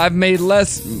 I've made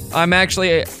less. I'm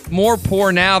actually more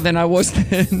poor now than I was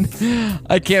then.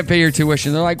 I can't pay your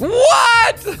tuition. They're like,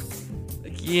 what?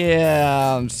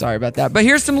 Yeah, I'm sorry about that. But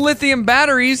here's some lithium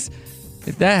batteries,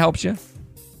 if that helps you.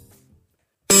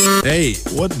 Hey,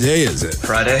 what day is it?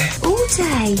 Friday. All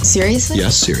day. Seriously?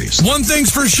 Yes, seriously. One thing's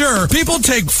for sure, people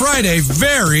take Friday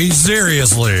very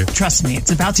seriously. Trust me,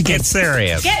 it's about to get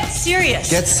serious. Get serious.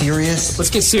 Get serious. Let's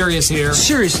get serious here.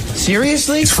 Serious.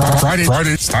 Seriously? It's Friday.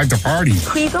 It's time to party.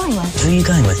 Who are you going with? Who are you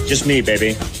going with? Just me,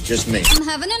 baby. Just me. I'm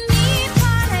having a me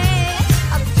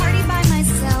party by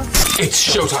myself. It's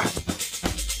showtime.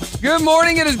 Good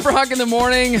morning. It is Brock in the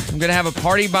morning. I'm going to have a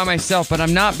party by myself, but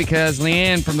I'm not because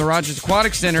Leanne from the Rogers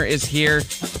Aquatic Center is here,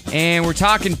 and we're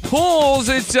talking pools.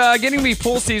 It's getting to be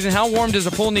pool season. How warm does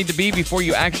a pool need to be before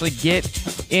you actually get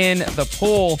in the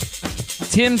pool?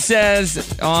 Tim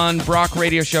says on Brock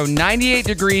Radio Show, 98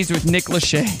 degrees with Nick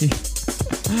Lachey.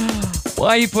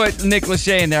 Why you put Nick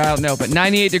Lachey in there, I don't know, but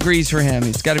 98 degrees for him.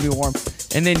 It's got to be warm.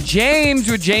 And then James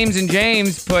with James and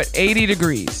James put 80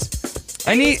 degrees.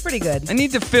 It's pretty good. I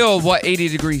need to feel what 80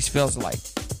 degrees feels like,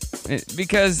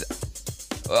 because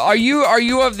are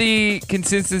you of the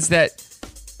consensus that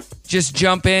just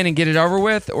jump in and get it over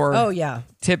with, or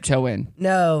tiptoe in?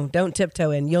 No, don't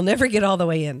tiptoe in. You'll never get all the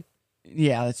way in.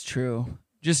 Yeah, that's true.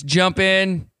 Just jump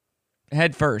in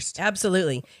head first.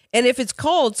 Absolutely. And if it's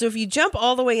cold, so if you jump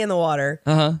all the way in the water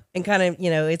and kind of,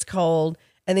 it's cold,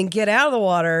 and then get out of the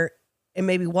water and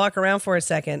maybe walk around for a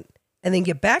second and then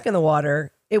get back in the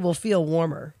water, it will feel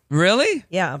warmer. Really?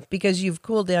 Yeah, because you've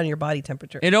cooled down your body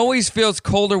temperature. It always feels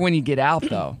colder when you get out,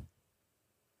 though.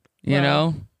 You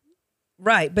know?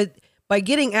 Right, but by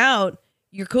getting out,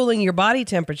 you're cooling your body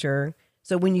temperature,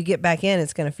 so when you get back in,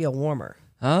 it's going to feel warmer.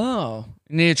 Oh,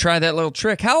 you need to try that little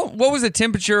trick. What was the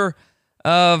temperature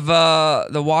of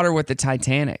the water with the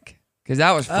Titanic? Because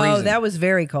that was freezing. Oh, that was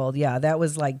very cold. Yeah, that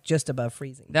was like just above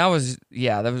freezing. That was,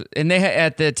 and they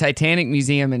at the Titanic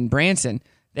Museum in Branson,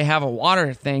 they have a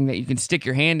water thing that you can stick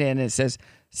your hand in, and it says,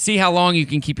 see how long you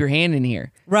can keep your hand in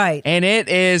here. Right. And it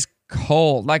is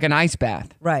cold, like an ice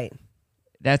bath. Right.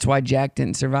 That's why Jack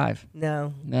didn't survive.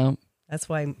 No. That's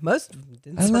why most of them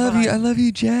didn't survive. I love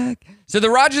you, Jack. So the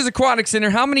Rogers Aquatic Center,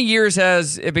 how many years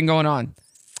has it been going on?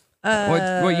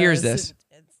 What year is this?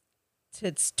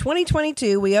 It's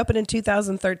 2022. We opened in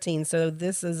 2013, so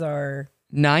this is our...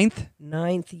 Ninth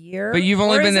year. But you've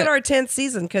only or been is it our 10th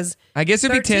season? Because I guess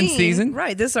it'd be 10th season.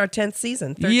 Right. This is our 10th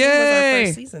season. 13 Yay! was our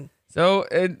first season. So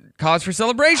cause for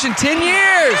celebration. 10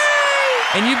 years.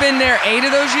 And you've been there 8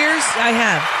 of those years? I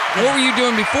have. Yeah. What were you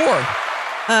doing before?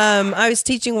 I was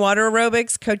teaching water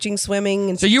aerobics, coaching swimming,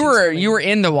 and so you were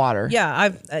in the water.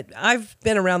 Yeah, I've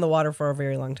been around the water for a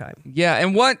very long time. Yeah,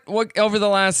 and what over the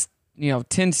last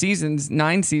 10 seasons,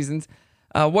 9 seasons.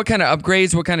 What kind of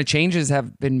upgrades, what kind of changes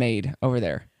have been made over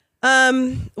there?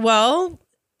 Well,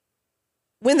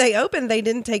 when they opened, they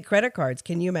didn't take credit cards.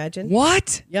 Can you imagine?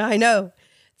 What? Yeah, I know.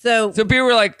 So people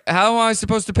were like, how am I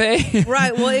supposed to pay?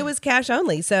 Right. Well, it was cash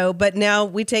only. But now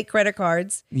we take credit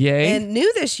cards. Yay. And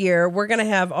new this year, we're going to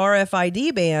have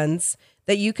RFID bands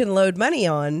that you can load money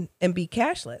on and be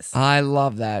cashless. I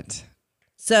love that.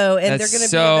 So, and That's they're going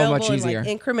to be so available much easier. in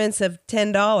like increments of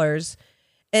 $10.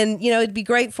 And, it'd be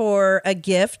great for a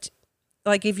gift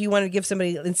like if you wanted to give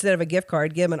somebody, instead of a gift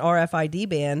card, give them an RFID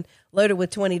band loaded with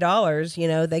 $20, you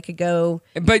know, they could go.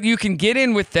 But you can get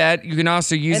in with that. You can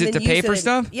also use and it to then pay use for it in-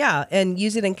 stuff. Yeah, and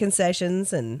use it in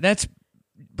concessions. And That's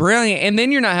brilliant. And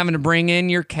then you're not having to bring in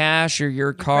your cash or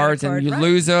your cards card, and you right.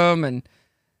 lose them. And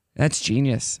that's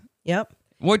genius. Yep.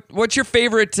 What's your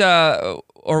favorite,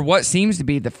 or what seems to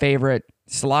be the favorite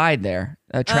slide there,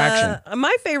 attraction?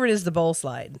 My favorite is the bowl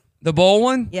slide. The bowl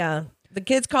one? Yeah. The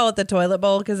kids call it the toilet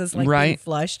bowl because it's like being Right.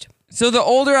 flushed. So the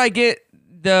older I get,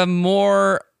 the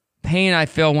more pain I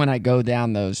feel when I go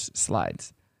down those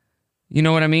slides. You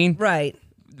know what I mean? Right.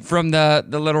 From the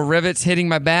little rivets hitting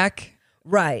my back.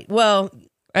 Right. Well,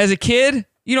 as a kid,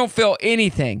 you don't feel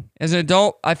anything. As an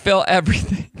adult, I feel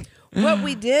everything. what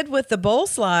we did with the bowl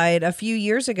slide a few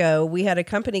years ago, we had a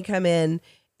company come in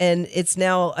and it's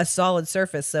now a solid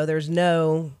surface. So there's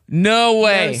no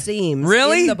way. no seams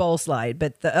Really? in the bowl slide,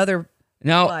 but the other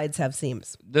slides have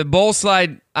seams. The bowl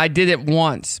slide, I did it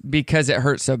once because it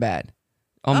hurt so bad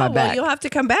on my back. Well, you'll have to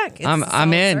come back. It's I'm a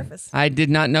solid in. surface. I did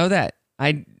not know that.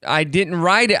 I didn't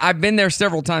ride it. I've been there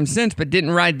several times since, but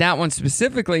didn't ride that one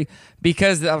specifically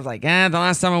because I was like, the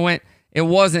last time I went, it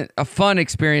wasn't a fun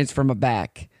experience for my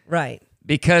back. Right.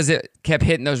 Because it kept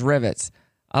hitting those rivets.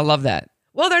 I love that.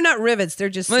 Well, they're not rivets. They're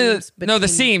just seams. No, the between-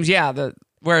 seams, yeah,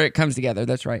 where it comes together.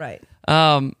 That's right. Right.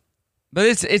 But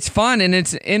it's fun, and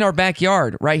it's in our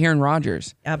backyard right here in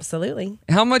Rogers. Absolutely.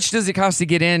 How much does it cost to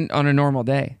get in on a normal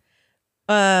day?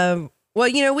 Well,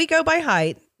 you know, we go by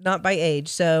height, not by age.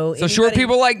 So Short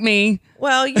people like me.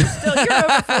 Well, you're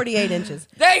over 48 inches.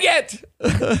 Dang it!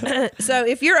 So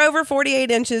if you're over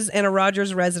 48 inches and a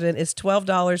Rogers resident, it's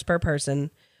 $12 per person.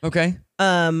 Okay.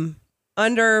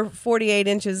 Under 48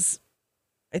 inches,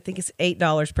 I think it's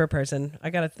 $8 per person.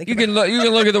 I gotta think. You can look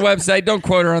at the website. Don't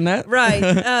quote her on that.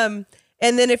 Right.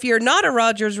 And then if you're not a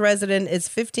Rogers resident, it's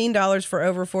 $15 for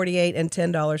over 48 and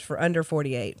 $10 for under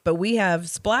 48. But we have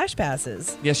splash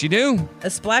passes. Yes, you do. A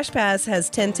splash pass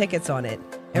has 10 tickets on it,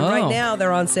 and Oh. right now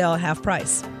they're on sale at half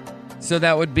price. So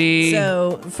that would be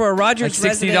So for a Rogers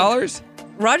like $60.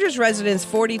 Rogers residents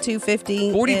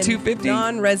 $42.50. $42.50?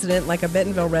 Non-resident, like a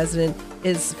Bentonville resident,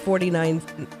 is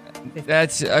 $49.50.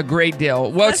 That's a great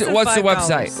deal. What's the Less than $5.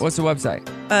 website? What's the website?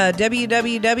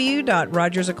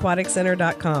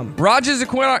 www.rogersaquaticcenter.com.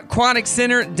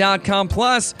 RogersAquaticCenter.com.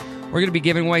 Plus, we're going to be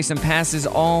giving away some passes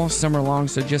all summer long,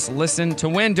 so just listen to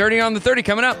win. Dirty on the 30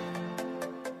 coming up.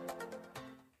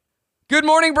 Good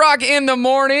morning, Brock in the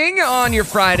morning on your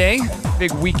Friday.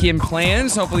 Big weekend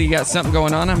plans. Hopefully you got something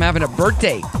going on. I'm having a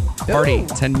birthday party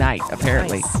tonight,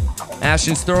 apparently. Nice.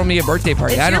 Ashton's throwing me a birthday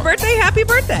party. It's your birthday? Happy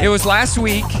birthday. It was last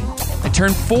week. I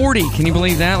turned 40. Can you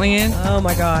believe that, Leanne? Oh,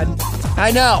 my God.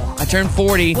 I know. I turned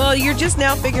 40. Well, you're just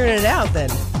now figuring it out then.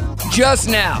 Just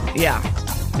now. Yeah.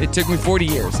 It took me 40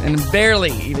 years and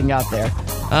barely even got there.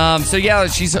 So, yeah,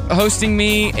 she's hosting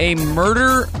me a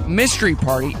murder mystery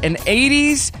party, an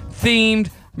 80s themed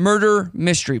murder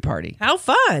mystery party. How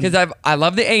fun. Because I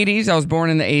love the 80s. I was born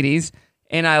in the 80s,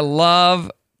 and I love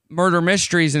murder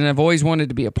mysteries, and I've always wanted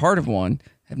to be a part of one.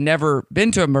 I've never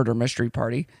been to a murder mystery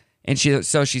party, and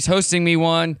so she's hosting me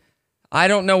one. I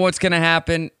don't know what's going to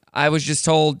happen. I was just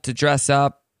told to dress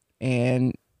up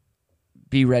and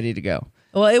be ready to go.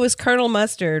 Well, it was Colonel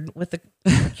Mustard with the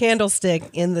candlestick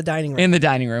in the dining room. In the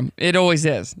dining room. It always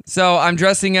is. So I'm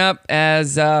dressing up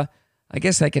as, I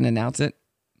guess I can announce it,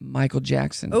 Michael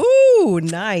Jackson. Ooh,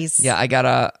 nice. Yeah, I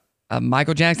got a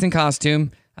Michael Jackson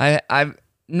costume. I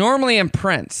normally am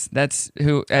Prince. That's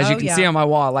who, as you can see on my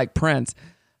wall, I like Prince.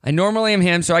 I normally am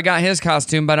him, so I got his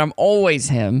costume, but I'm always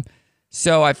him.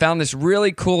 So I found this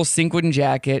really cool sequin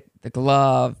jacket, the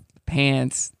glove, the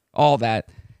pants, all that.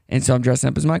 And so I'm dressing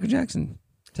up as Michael Jackson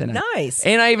tonight. Nice.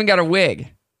 And I even got a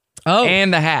wig. Oh.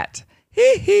 And the hat.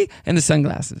 And the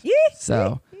sunglasses.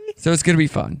 So it's going to be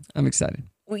fun. I'm excited.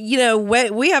 You know,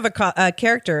 we have a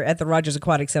character at the Rogers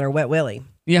Aquatic Center, Wet Willie.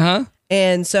 Yeah, huh?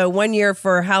 And so one year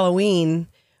for Halloween,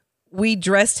 we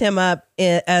dressed him up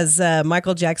as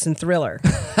Michael Jackson Thriller.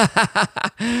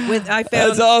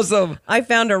 That's awesome. I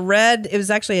found it was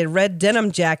actually a red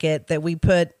denim jacket that we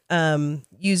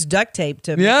used duct tape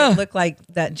to make it look like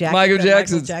that jacket Michael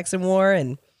Michael Jackson wore.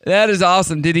 And that is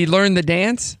awesome. Did he learn the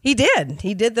dance? He did.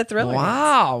 He did the Thriller dance.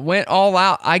 Wow. Went all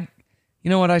out. You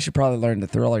know what? I should probably learn the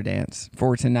Thriller dance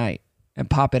for tonight and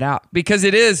pop it out because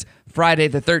it is Friday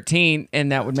the 13th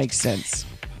and that would make sense.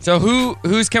 So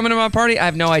who's coming to my party? I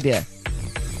have no idea.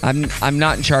 I'm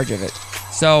not in charge of it.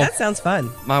 So that sounds fun.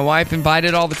 My wife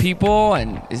invited all the people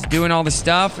and is doing all the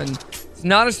stuff, and it's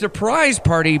not a surprise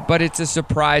party, but it's a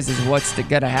surprise as what's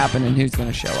going to happen and who's going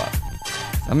to show up.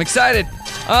 I'm excited.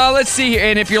 Let's see here.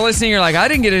 And if you're listening, you're like, I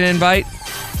didn't get an invite.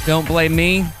 Don't blame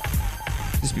me.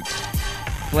 Just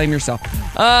blame yourself.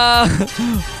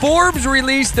 Forbes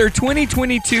released their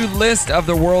 2022 list of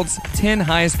the world's 10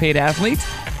 highest paid athletes.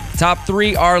 Top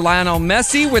 3 are Lionel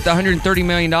Messi with $130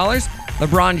 million,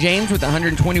 LeBron James with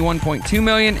 $121.2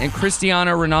 million, and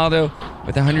Cristiano Ronaldo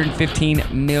with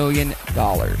 $115 million.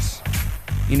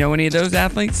 You know any of those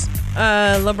athletes?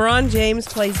 LeBron James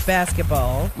plays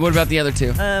basketball. What about the other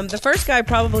two? The first guy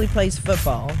probably plays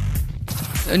football.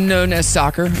 Known as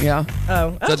soccer, yeah. Oh,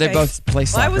 okay. So they both play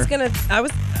soccer. Well,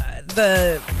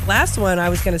 the last one I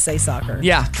was gonna say soccer.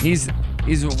 Yeah, he's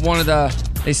one of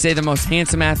they say the most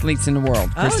handsome athletes in the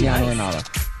world, Cristiano Ronaldo.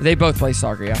 They both play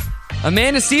soccer, yeah.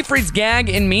 Amanda Seyfried's gag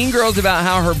in Mean Girls about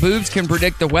how her boobs can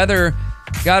predict the weather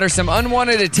got her some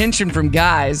unwanted attention from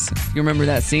guys. You remember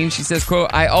that scene? She says,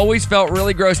 quote, I always felt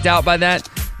really grossed out by that.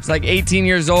 I was like 18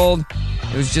 years old.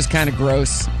 It was just kind of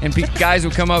gross. And guys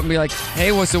would come up and be like,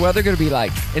 hey, what's the weather going to be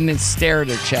like? And then stare at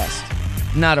her chest.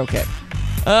 Not okay.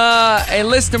 A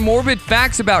list of morbid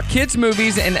facts about kids'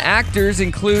 movies and actors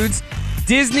includes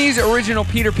Disney's original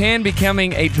Peter Pan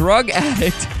becoming a drug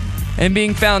addict and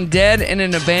being found dead in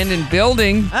an abandoned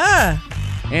building.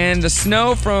 And the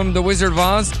snow from The Wizard of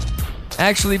Oz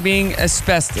actually being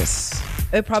asbestos.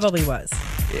 It probably was.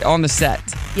 On the set.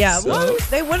 Yeah. So,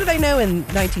 what do they know in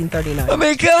 1939? I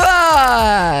mean, come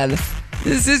on.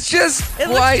 This is just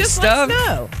white just stuff. Like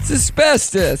snow. It's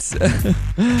asbestos.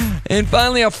 And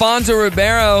finally, Alfonso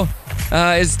Ribeiro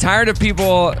is tired of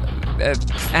people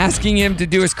asking him to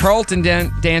do his Carlton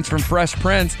dance from Fresh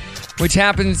Prince, which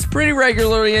happens pretty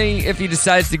regularly if he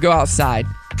decides to go outside.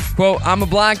 Quote, I'm a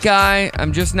black guy.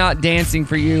 I'm just not dancing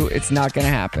for you. It's not going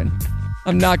to happen.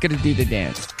 I'm not going to do the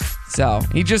dance. So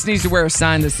he just needs to wear a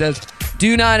sign that says,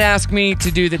 do not ask me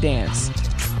to do the dance.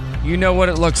 You know what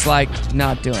it looks like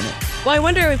not doing it. Well, I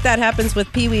wonder if that happens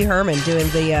with Pee Wee Herman doing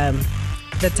the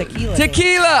tequila.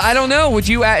 Tequila! I don't know. Would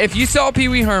you, if you saw Pee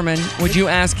Wee Herman, would you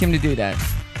ask him to do that?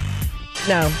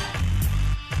 No.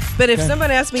 But if someone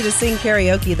asked me to sing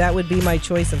karaoke, that would be my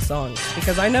choice of songs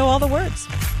because I know all the words.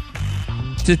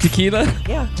 To tequila?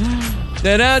 Yeah.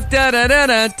 Da da da da da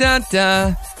da da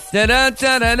da da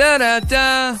da da da da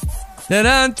da. Da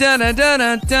da da da da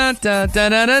da da da da da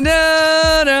da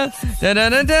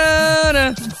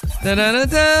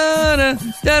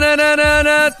da da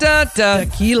da da da.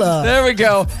 Tequila. There we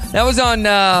go. That was on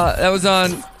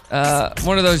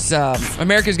one of those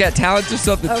America's Got Talent or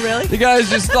something. Oh, really? The guy's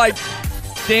just like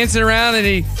dancing around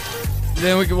and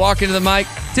then we could walk into the mic,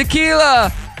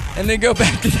 tequila, and then go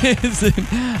back to his.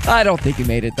 I don't think he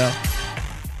made it though.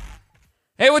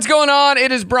 Hey, what's going on?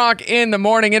 It is Brock in the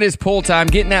morning. It is pool time.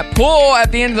 Getting that pull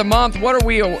at the end of the month. What are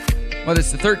we? Well,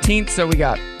 it's the 13th, so we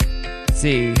got, let's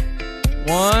see,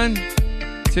 1,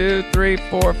 2, 3,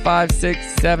 4, 5,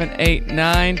 6, 7, 8,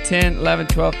 9, 10, 11,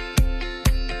 12,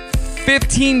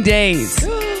 15 days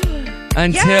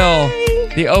until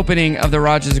the opening of the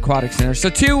Rogers Aquatic Center. So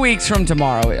 2 weeks from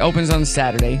tomorrow. It opens on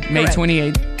Saturday, May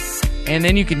 28th. And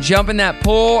then you can jump in that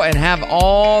pool and have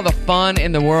all the fun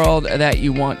in the world that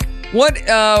you want.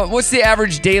 What's the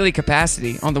average daily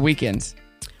capacity on the weekends?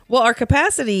 Well, our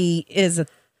capacity is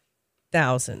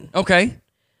 1,000. Okay.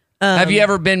 Have you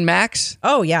ever been max?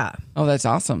 Oh, yeah. Oh, that's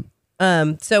awesome.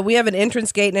 So we have an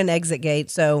entrance gate and an exit gate.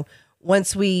 So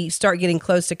once we start getting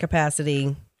close to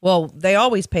capacity, well, they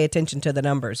always pay attention to the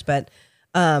numbers, but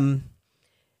once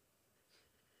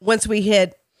we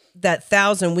hit that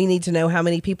 1,000, we need to know how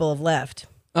many people have left.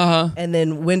 And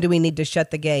then when do we need to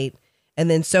shut the gate? And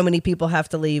then so many people have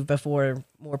to leave before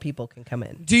more people can come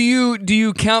in. Do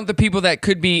you count the people that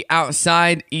could be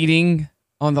outside eating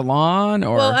on the lawn?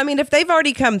 Or? Well, I mean, if they've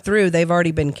already come through, they've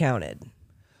already been counted.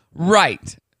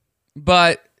 Right.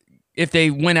 But if they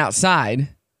went outside.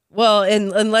 Well,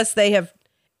 unless they have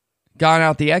gone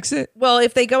out the exit? Well,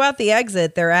 if they go out the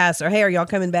exit, they're asked, hey, are y'all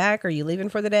coming back? Are you leaving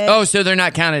for the day? Oh, so they're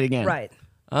not counted again. Right.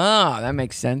 Oh, that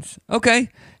makes sense. Okay.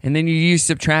 And then you use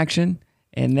subtraction.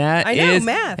 And that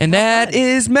math. And that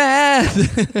is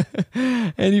math.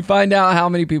 And you find out how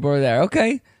many people are there.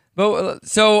 Okay. But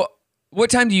so what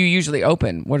time do you usually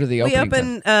open? What are the opening We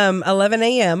open 11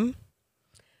 a.m.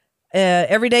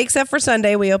 Every day except for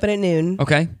Sunday, we open at noon.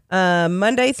 Okay.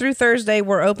 Monday through Thursday,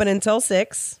 we're open until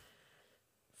 6.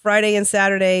 Friday and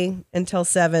Saturday until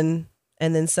 7.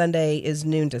 And then Sunday is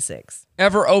noon to 6.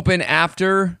 Ever open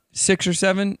after 6 or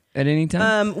 7 at any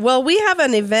time? Well, we have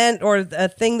an event or a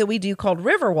thing that we do called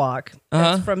Riverwalk.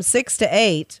 It's from 6 to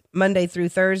 8, Monday through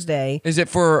Thursday. Is it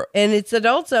for... And it's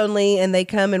adults only, and they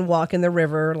come and walk in the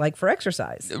river like for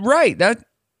exercise. Right.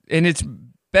 And it's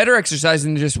better exercise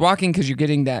than just walking because you're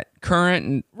getting that current.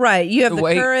 And right. You have the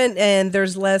weight. current, and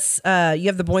there's less... you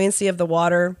have the buoyancy of the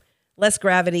water, less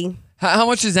gravity. How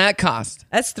much does that cost?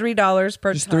 That's $3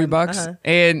 per Just time. $3? Uh-huh.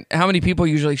 And how many people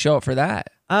usually show up for that?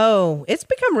 Oh, it's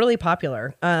become really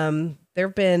popular. There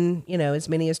have been, as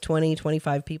many as 20,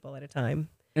 25 people at a time.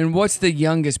 And what's the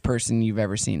youngest person you've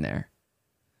ever seen there?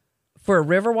 For a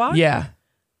river walk? Yeah.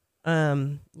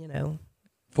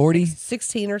 40?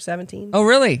 16 or 17. Oh,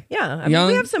 really? Yeah. I mean,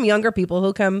 we have some younger people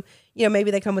who come, maybe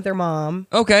they come with their mom.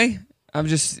 Okay.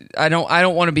 I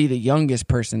don't want to be the youngest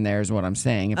person there is what I'm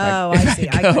saying. I see.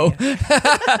 I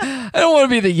don't want to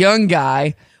be the young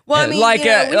guy. Well, I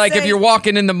mean, if you're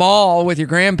walking in the mall with your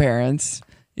grandparents,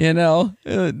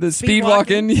 the speed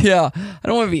walking. Yeah. I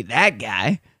don't want to be that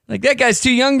guy. Like, that guy's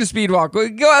too young to speed walk.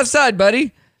 Go outside,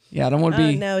 buddy. Yeah, I don't want to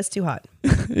be. No, it's too hot.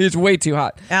 It's way too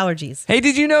hot. Allergies. Hey,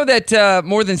 did you know that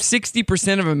more than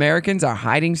 60% of Americans are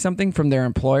hiding something from their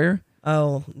employer?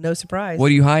 Oh, no surprise. What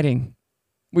are you hiding?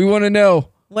 We want to know.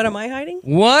 What am I hiding?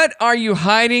 What are you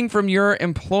hiding from your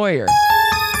employer?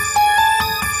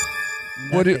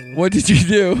 What did you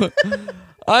do?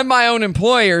 I'm my own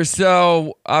employer,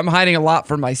 so I'm hiding a lot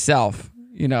from myself,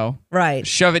 Right.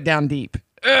 Shove it down deep.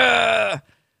 Ugh.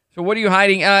 So what are you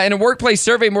hiding? In a workplace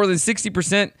survey, more than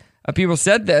 60% of people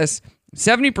said this.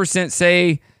 70%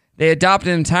 say they adopt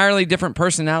an entirely different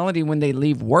personality when they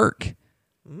leave work,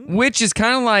 which is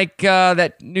kind of like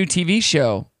that new TV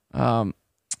show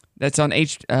that's on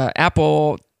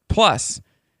Apple Plus.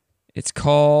 It's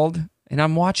called, and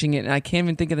I'm watching it, and I can't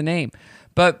even think of the name.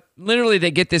 But literally,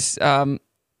 they get this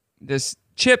this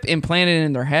chip implanted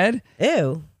in their head.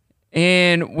 Ew.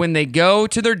 And when they go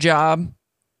to their job,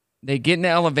 they get in the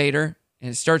elevator,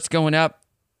 and it starts going up,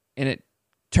 and it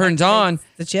turns on.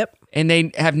 The chip. And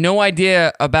they have no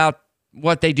idea about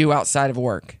what they do outside of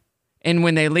work. And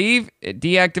when they leave, it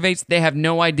deactivates. They have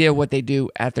no idea what they do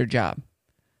at their job.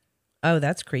 Oh,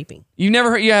 that's creepy. You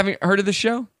haven't heard of the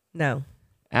show? No.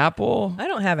 Apple? I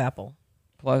don't have Apple.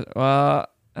 Plus,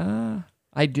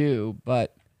 I do,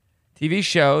 but TV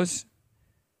shows.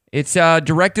 It's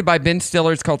directed by Ben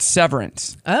Stiller. It's called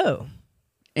Severance. Oh.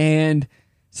 And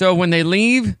so when they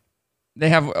leave, they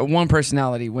have one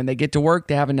personality. When they get to work,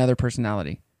 they have another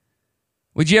personality.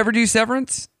 Would you ever do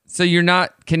Severance? So you're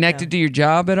not connected to your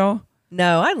job at all?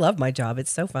 No, I love my job.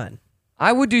 It's so fun.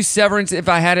 I would do Severance if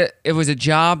I had it was a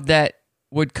job that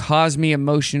would cause me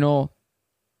emotional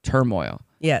turmoil.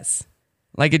 Yes.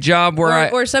 Like a job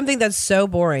where or something that's so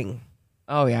boring.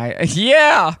 Oh, yeah.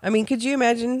 Yeah. I mean, could you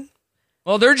imagine?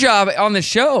 Well, their job on the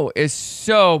show is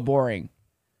so boring.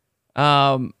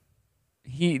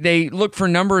 They look for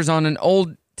numbers on an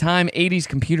old-time 80s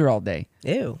computer all day.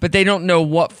 Ew. But they don't know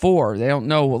what for. They don't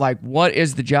know, what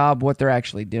is the job, what they're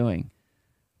actually doing.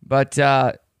 But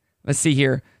let's see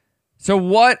here. So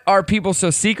what are people so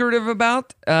secretive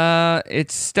about?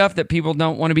 It's stuff that people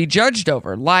don't want to be judged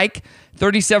over. Like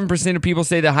 37% of people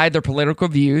say they hide their political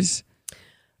views.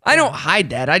 I don't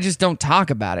hide that. I just don't talk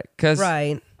about it because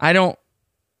right.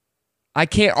 I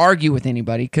can't argue with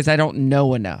anybody because I don't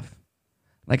know enough.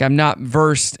 Like, I'm not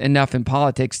versed enough in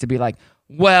politics to be like,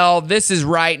 well, this is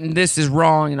right and this is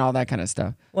wrong and all that kind of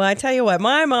stuff. Well, I tell you what,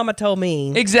 my mama told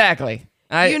me. Exactly.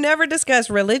 You never discuss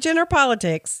religion or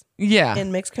politics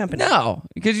in mixed company. No,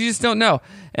 because you just don't know.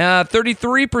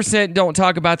 33% don't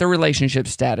talk about their relationship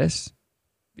status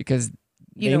because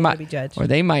you don't want to be judged. Or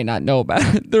they might not know about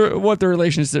what their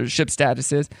relationship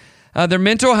status is. Their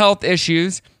mental health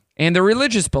issues and their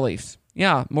religious beliefs.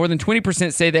 Yeah, more than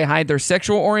 20% say they hide their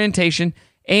sexual orientation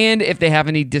and if they have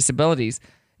any disabilities.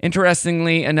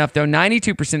 Interestingly enough, though,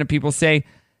 92% of people say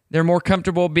they're more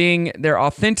comfortable being their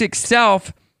authentic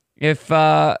self if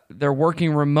they're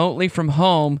working remotely from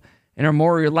home and are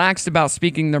more relaxed about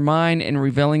speaking their mind and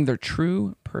revealing their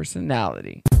true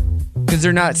personality. Because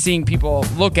they're not seeing people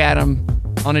look at them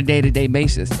on a day-to-day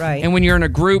basis. Right. And when you're in a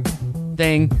group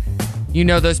thing,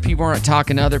 those people aren't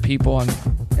talking to other people. And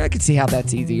I can see how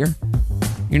that's easier.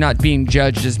 You're not being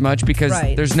judged as much because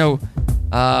there's no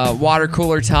water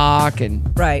cooler talk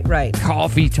and right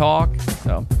coffee talk.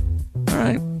 So, all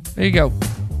right, there you go.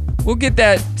 We'll get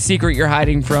that secret you're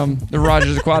hiding from the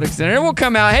Rogers Aquatic Center. It will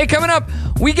come out. Hey, coming up,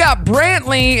 we got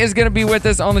Brantley is going to be with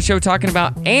us on the show talking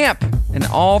about AMP and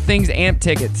all things AMP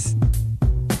tickets.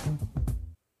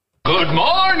 Good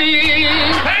morning!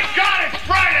 Thank God it's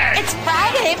Friday! It's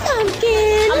Friday,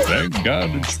 pumpkin. Thank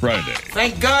God it's Friday.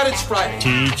 Thank God it's Friday.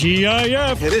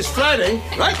 TGIF. It is Friday,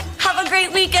 right? Have a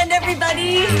great weekend,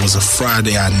 everybody. It was a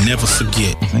Friday I never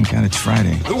forget. Thank God it's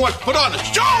Friday. Who wants to put on a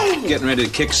show? Getting ready to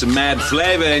kick some mad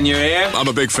flavor in your ear? I'm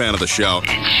a big fan of the show. All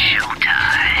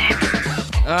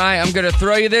right, I'm going to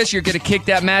throw you this. You're going to kick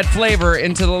that mad flavor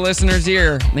into the listener's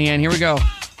ear. Leanne, here we go.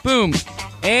 Boom.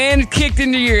 And kicked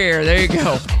into your ear. There you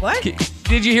go. What?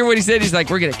 did you hear what he said? He's like,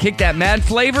 we're going to kick that mad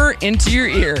flavor into your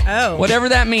ear. Oh. Whatever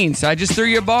that means. So I just threw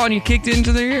you a ball and you kicked it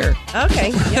into their ear.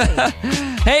 Okay. Yummy.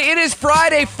 Hey, it is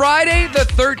Friday the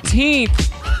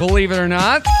 13th, believe it or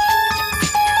not.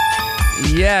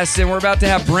 Yes, and we're about to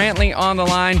have Brantley on the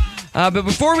line. But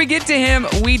before we get to him,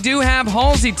 we do have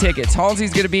Halsey tickets.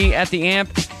 Halsey's going to be at the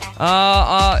AMP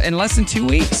in less than 2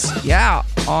 weeks. Yeah,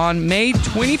 on May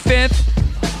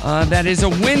 25th. That is a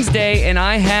Wednesday, and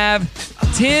I have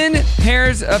 10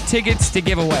 pairs of tickets to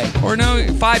give away. Or no,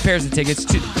 5 pairs of tickets.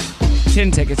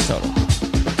 10 tickets total.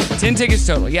 10 tickets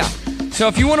total, yeah. So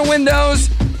if you want to win those,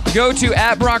 go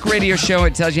to @Brock Radio Show.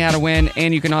 It tells you how to win,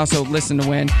 and you can also listen to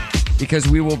win because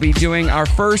we will be doing our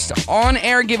first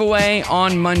on-air giveaway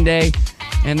on Monday.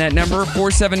 And that number,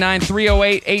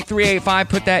 479-308-8385.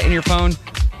 Put that in your phone.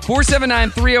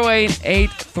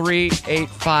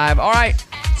 479-308-8385. All right.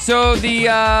 So the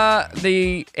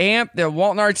AMP, the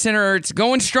Walton Arts Center, it's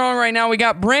going strong right now. We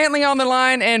got Brantley on the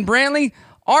line, and Brantley,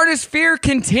 Artisphere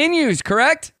continues,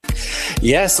 correct?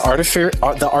 Yes,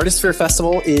 the Artisphere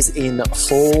Festival is in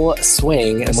full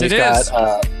swing, and we've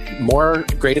got more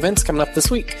great events coming up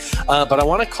this week. But I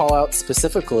want to call out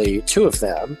specifically 2 of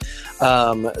them.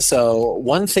 So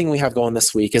one thing we have going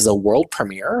this week is a world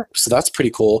premiere, so that's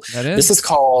pretty cool. That is. This is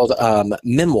called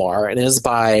Memoir, and it is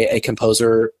by a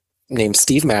composer named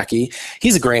Steve Mackey.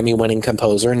 He's a Grammy-winning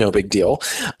composer. No big deal.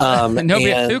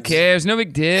 Who cares? No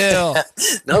big deal.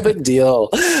 No big deal.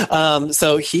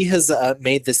 So he has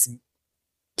made this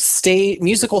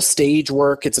musical stage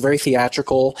work. It's very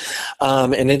theatrical,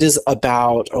 and it is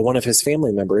about one of his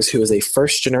family members who is a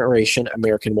first-generation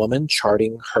American woman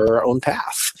charting her own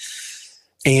path.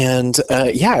 And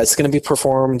it's going to be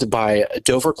performed by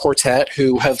Dover Quartet,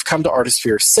 who have come to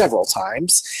Artisphere several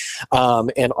times,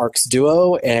 and Arcs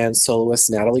Duo and soloist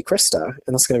Natalie Krista.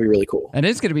 And that's going to be really cool. That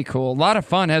is going to be cool. A lot of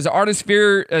fun. Has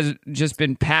Artisphere just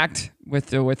been packed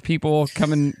with people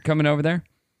coming over there?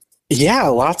 Yeah,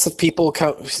 lots of people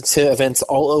come to events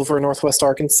all over Northwest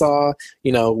Arkansas.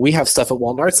 You know, we have stuff at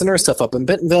Walton Arts Center, stuff up in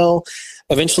Bentonville.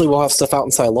 Eventually, we'll have stuff out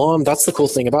in Siloam. That's the cool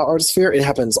thing about Artisphere. It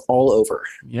happens all over.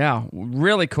 Yeah,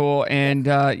 really cool. And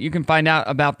you can find out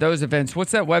about those events.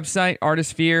 What's that website?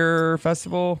 Artisphere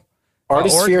Festival?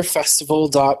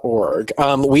 Artispherefestival.org.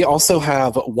 We also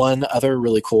have one other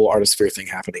really cool Artisphere thing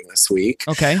happening this week.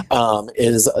 Okay.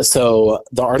 So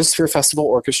the Artisphere Festival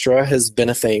Orchestra has been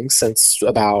a thing since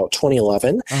about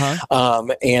 2011.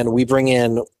 And we bring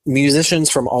in musicians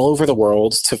from all over the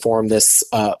world to form this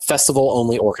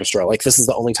festival-only orchestra. Like, this is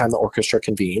the only time the orchestra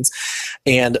convenes.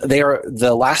 And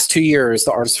the last 2 years,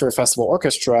 the Artisphere Festival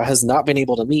Orchestra has not been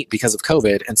able to meet because of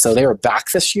COVID. And so they are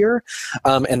back this year.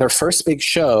 And their first big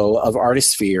show of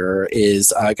Artisphere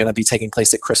is going to be taking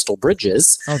place at Crystal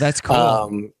Bridges. Oh, that's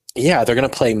cool. Yeah, they're going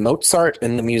to play Mozart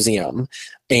in the museum.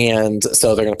 And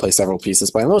so they're going to play several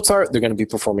pieces by Mozart. They're going to be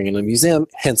performing in a museum,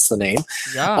 hence the name.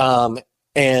 Yeah.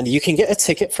 And you can get a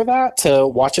ticket for that to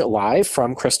watch it live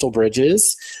from Crystal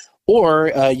Bridges, or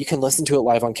you can listen to it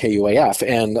live on KUAF.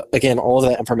 And again, all of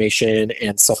that information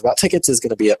and stuff about tickets is going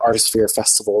to be at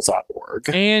artispherefestival.org.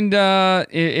 And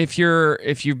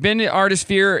if you've been to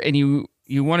Artisphere and you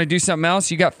want to do something else,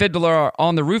 you got Fiddler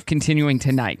on the Roof continuing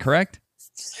tonight, correct?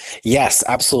 Yes,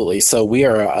 absolutely. So we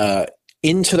are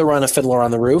into the run of Fiddler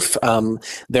on the Roof.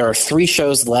 There are 3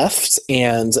 shows left,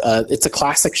 and it's a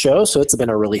classic show, so it's been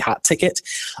a really hot ticket.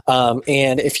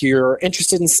 And if you're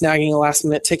interested in snagging a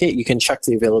last-minute ticket, you can check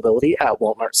the availability at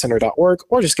waltonartscenter.org,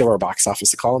 or just give our box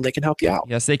office a call, and they can help you out.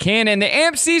 Yes, they can. And the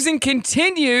AMP season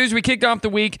continues. We kicked off the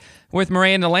week with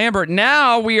Miranda Lambert.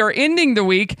 Now we are ending the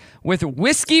week with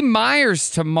Whiskey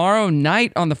Myers tomorrow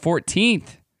night on the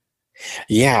 14th.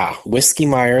 Yeah, Whiskey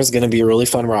Myers is going to be a really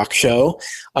fun rock show.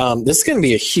 This is going to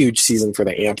be a huge season for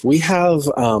the AMP. We have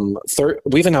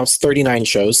we've announced 39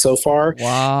 shows so far.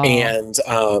 Wow. And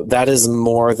that is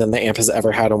more than the AMP has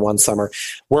ever had in one summer.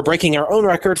 We're breaking our own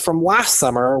record from last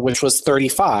summer, which was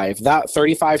 35. That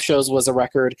 35 shows was a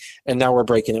record, and now we're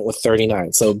breaking it with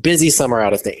 39. So busy summer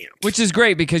out of the AMP. Which is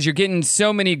great because you're getting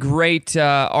so many great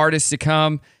artists to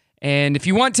come. And if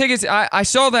you want tickets, I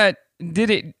saw that,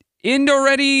 did it end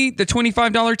already, the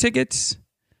 $25 tickets?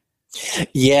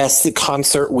 Yes, the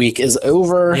concert week is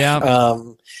over.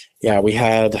 Yeah. We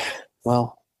had,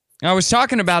 well... I was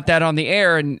talking about that on the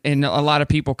air, and a lot of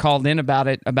people called in about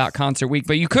it, about concert week.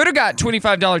 But you could have got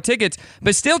 $25 tickets,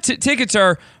 but still tickets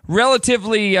are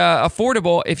relatively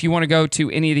affordable if you want to go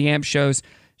to any of the AMP shows.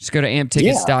 Just go to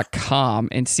amptickets.com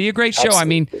and see a great show.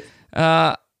 Absolutely.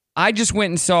 I mean, I just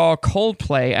went and saw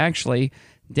Coldplay, actually,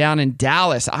 down in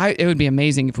Dallas. It would be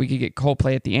amazing if we could get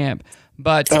Coldplay at the AMP.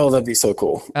 But that'd be so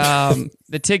cool.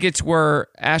 The tickets were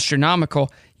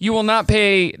astronomical. You will not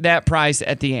pay that price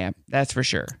at the Amp. That's for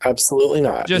sure. Absolutely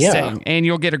not. Just saying. And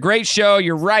you'll get a great show.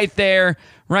 You're right there,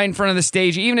 right in front of the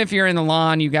stage. Even if you're in the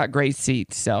lawn, you got great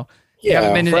seats. So you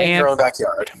haven't been to the right in your Amp, own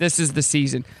backyard. this is the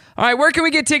season. All right, where can we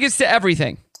get tickets to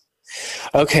everything?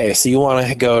 Okay, so you want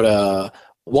to go to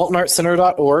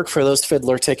waltonartscenter.org for those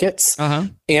Fiddler tickets,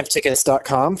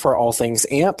 amptickets.com for all things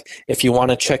Amp. If you want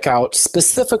to check out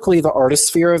specifically the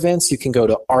Artisphere events, you can go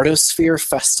to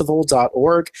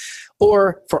artispherefestival.org.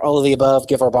 Or for all of the above,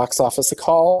 give our box office a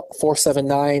call,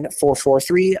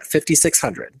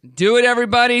 479-443-5600. Do it,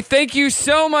 everybody. Thank you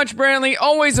so much, Brantley.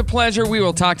 Always a pleasure. We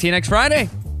will talk to you next Friday.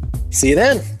 See you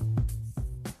then.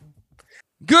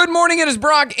 Good morning. It is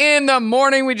Brock in the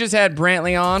morning. We just had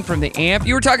Brantley on from the Amp.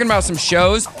 You were talking about some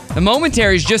shows. The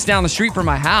Momentary is just down the street from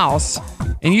my house.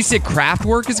 And you said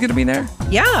Kraftwerk is going to be there?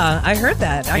 Yeah, I heard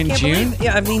that. I can't believe.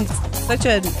 Yeah, I mean, such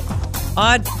an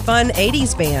odd, fun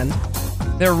 80s band.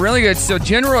 They're really good. So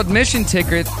general admission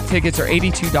tickets are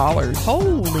 $82.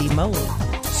 Holy moly.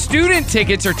 Student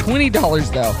tickets are $20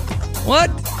 though.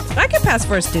 What? I could pass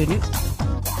for a student.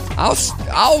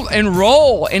 I'll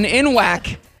enroll in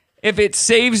NWAC if it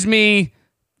saves me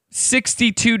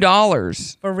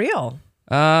 $62. For real?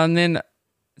 And then,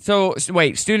 so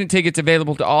wait, student tickets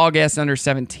available to all guests under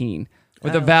 17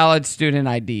 with a valid student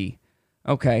ID.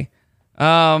 Okay.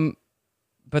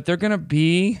 But they're going to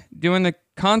be doing the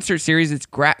concert series. It's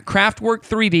Kraftwerk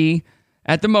 3D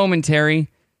at the Momentary,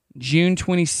 June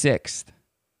 26th.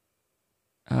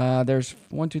 There's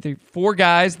 4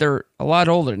 guys. They're a lot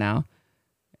older now.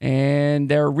 And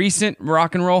they're recent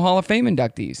Rock and Roll Hall of Fame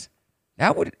inductees.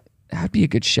 That'd be a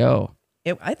good show.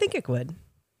 I think it would.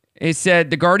 It said,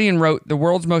 The Guardian wrote, the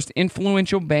world's most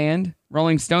influential band.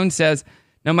 Rolling Stone says,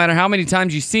 no matter how many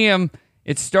times you see them,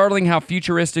 it's startling how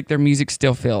futuristic their music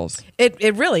still feels.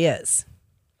 It really is.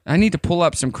 I need to pull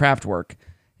up some Kraftwerk.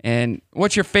 And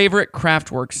what's your favorite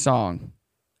Kraftwerk song?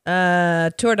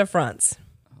 Tour de France.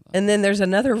 And then there's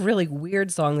another really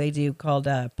weird song they do called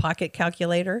Pocket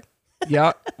Calculator.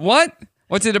 Yeah. What?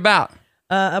 What's it about?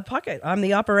 A pocket. I'm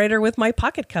the operator with my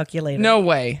pocket calculator. No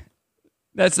way.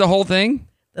 That's the whole thing?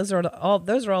 Those are all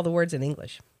the words in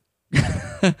English.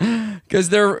 Because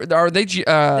they're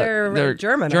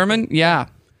German. German? Yeah.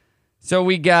 So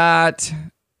we got,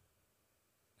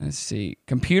 let's see,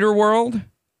 Computer World,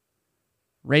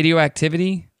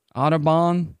 Radioactivity,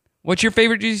 Audubon. What's your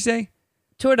favorite, did you say?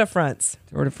 Tour de France.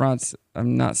 Tour de France.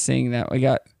 I'm not seeing that. We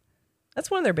got...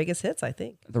 That's one of their biggest hits, I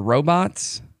think. The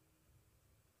Robots,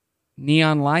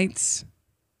 Neon Lights.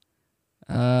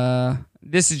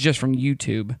 This is just from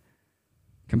YouTube.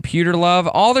 Computer Love.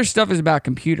 All their stuff is about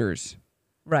computers.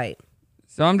 Right.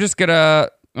 So I'm just gonna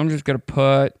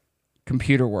put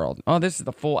Computer World. Oh, this is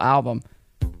the full album.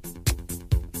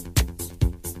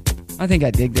 I think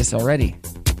I dig this already.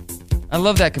 I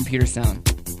love that computer sound.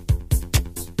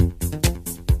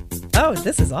 Oh,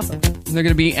 this is awesome. They're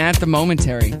gonna be at the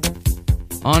Momentary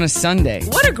on a Sunday.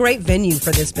 What a great venue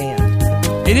for this band.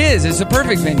 It is. It's a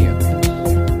perfect venue.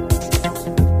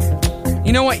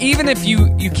 You know what? Even if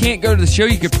you can't go to the show,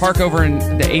 you could park over in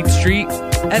the 8th Street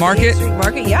Market. 8th Street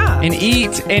Market, yeah. And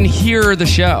eat and hear the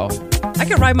show. I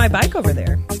could ride my bike over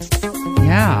there.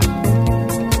 Yeah.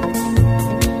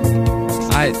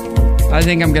 I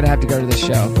think I'm going to have to go to this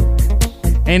show.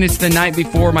 And it's the night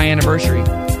before my anniversary.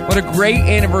 What a great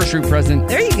anniversary present.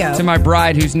 There you go. To my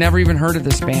bride, who's never even heard of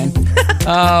this band.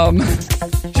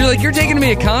 She's like, you're taking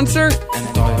me to a concert?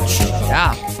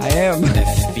 Yeah, I am.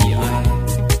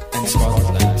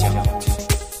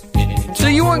 So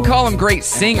you wouldn't call them great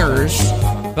singers,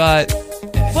 but...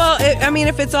 Well,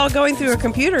 if it's all going through a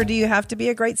computer, do you have to be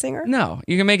a great singer? No,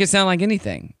 you can make it sound like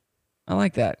anything. I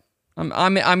like that.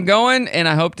 I'm going, and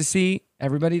I hope to see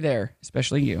everybody there,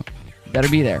 especially you. You better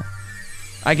be there.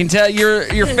 I can tell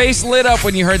your face lit up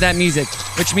when you heard that music,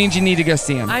 which means you need to go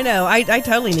see him. I know. I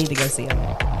totally need to go see him.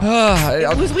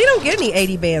 We don't get any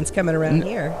 80 bands coming around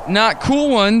here. Not cool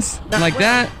ones like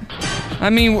that. I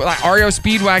mean, like REO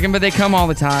Speedwagon, but they come all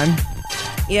the time.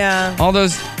 Yeah. All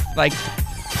those like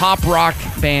pop rock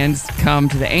bands come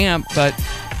to the Amp, but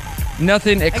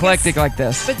nothing eclectic like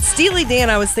this. But Steely Dan,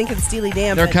 I was thinking Steely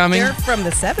Dan. They're coming. They're from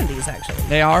the 70s, actually.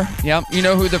 They are. Yep. You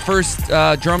know who the first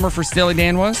drummer for Steely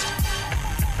Dan was?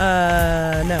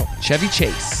 No. Chevy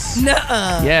Chase.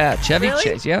 Nuh-uh. Yeah, Chevy Really?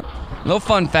 Chase. Yep. Little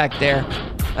fun fact there.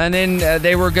 And then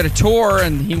they were going to tour,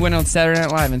 and he went on Saturday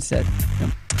Night Live instead. Yep.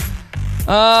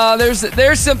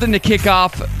 There's something to kick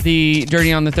off the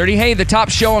Dirty on the 30. Hey, the top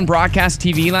show on broadcast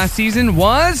TV last season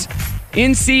was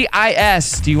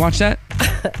NCIS. Do you watch that?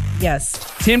 Yes.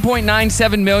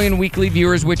 10.97 million weekly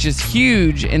viewers, which is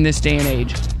huge in this day and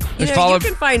age. You know, you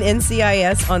can find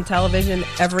NCIS on television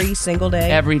every single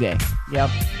day. Every day. Yep.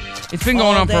 It's been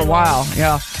going on for a while.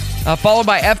 Yeah. Followed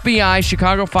by FBI,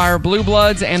 Chicago Fire, Blue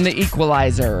Bloods, and The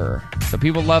Equalizer. So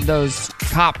people love those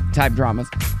cop-type dramas.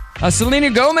 Selena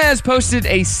Gomez posted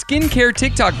a skincare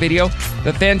TikTok video,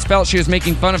 but fans felt she was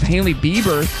making fun of Hailey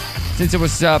Bieber since it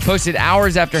was posted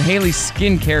hours after Hailey's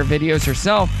skincare videos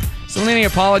herself. Selena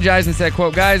apologized and said,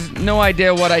 quote, guys, no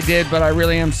idea what I did, but I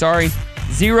really am sorry.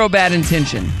 Zero bad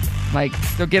intention. Like,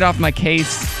 don't get off my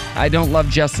case. I don't love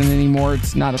Justin anymore.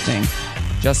 It's not a thing.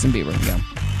 Justin Bieber, yeah.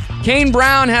 Kane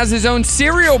Brown has his own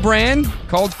cereal brand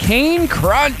called Kane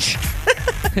Crunch.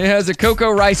 It has a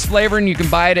cocoa rice flavor, and you can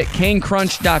buy it at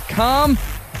kanecrunch.com.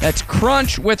 That's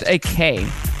crunch with a K.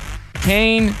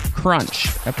 Kane Crunch.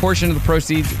 A portion of the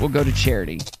proceeds will go to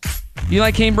charity. You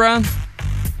like Kane Brown?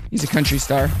 He's a country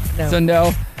star. No. So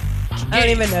no. I don't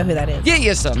even know who that is. Get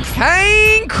you some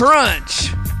Kane Crunch.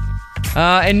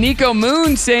 And Nico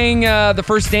Moon sang the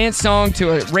first dance song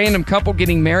to a random couple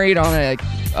getting married on a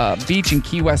beach in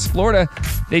Key West, Florida.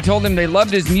 They told him they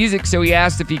loved his music, so he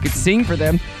asked if he could sing for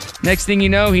them. Next thing you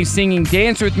know, he's singing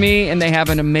Dance With Me, and they have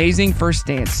an amazing first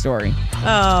dance story.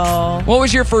 Oh. What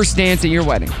was your first dance at your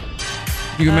wedding?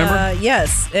 Do you remember?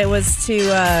 Yes. It was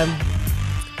to,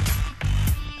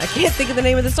 I can't think of the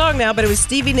name of the song now, but it was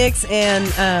Stevie Nicks and...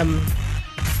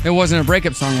 It wasn't a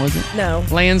breakup song, was it? No.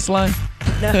 Landslide?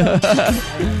 No.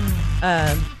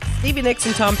 Stevie Nicks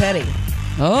and Tom Petty.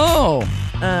 Oh.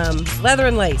 Leather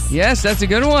and Lace. Yes, that's a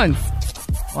good one.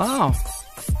 Wow.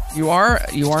 You are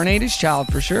an 80s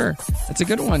child for sure. That's a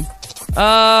good one.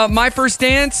 My first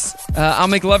dance, I'll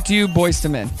Make Love to You, Boyz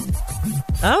II Men.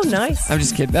 Oh, nice. I'm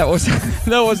just kidding. That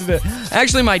wasn't it.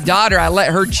 Actually, my daughter, I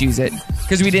let her choose it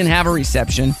because we didn't have a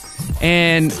reception.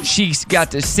 And she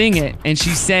got to sing it, and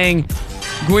she sang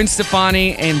Gwen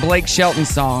Stefani and Blake Shelton's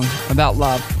song about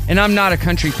love. And I'm not a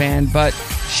country fan, but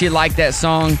she liked that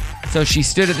song, so she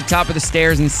stood at the top of the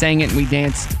stairs and sang it, and we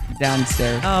danced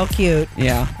downstairs. Oh, cute.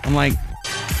 Yeah. I'm like,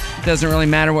 it doesn't really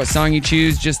matter what song you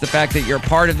choose, just the fact that you're a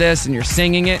part of this and you're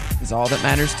singing it is all that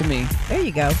matters to me. There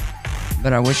you go.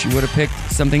 But I wish you would have picked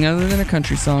something other than a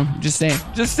country song. Just saying.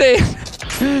 Just saying.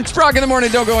 It's Brock in the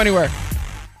morning. Don't go anywhere.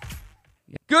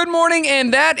 Good morning,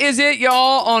 and that is it,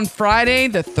 y'all, on Friday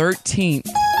the 13th.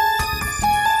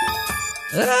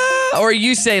 Or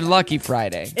you say Lucky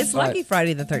Friday. It's Lucky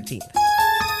Friday the 13th.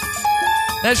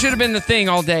 That should have been the thing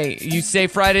all day. You say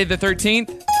Friday the 13th,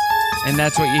 and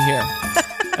that's what you hear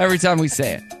every time we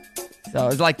say it. So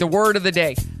it's like the word of the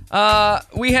day.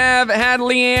 We have had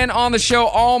Leanne on the show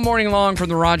all morning long from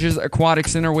the Rogers Aquatic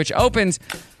Center, which opens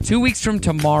 2 weeks from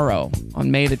tomorrow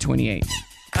on May the 28th.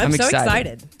 I'm so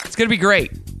excited. It's going to be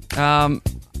great.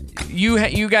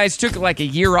 You guys took like a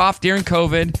year off during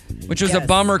COVID, which was a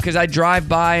bummer because I drive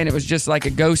by and it was just like a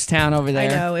ghost town over there.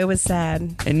 I know, it was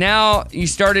sad. And now you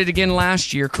started again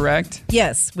last year, correct?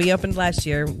 Yes, we opened last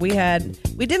year. We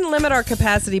didn't limit our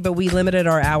capacity, but we limited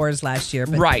our hours last year.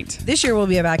 But right. This year we'll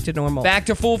be back to normal. Back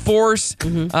to full force.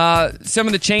 Mm-hmm. Some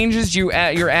of the changes, you're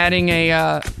adding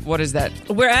a, what is that?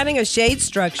 We're adding a shade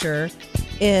structure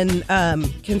in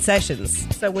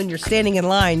concessions. So when you're standing in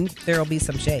line, there will be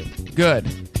some shade.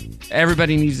 Good.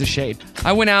 Everybody needs a shade.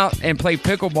 I went out and played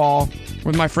pickleball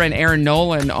with my friend Aaron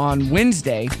Nolan on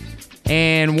Wednesday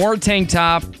and wore a tank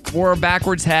top, wore a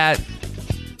backwards hat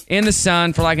in the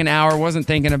sun for like an hour, wasn't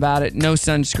thinking about it, no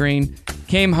sunscreen.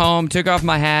 Came home, took off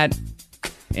my hat,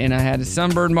 and I had a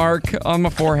sunburn mark on my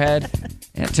forehead.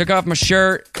 And I took off my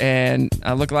shirt, and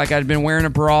I looked like I'd been wearing a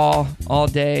bra all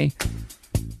day.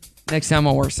 Next time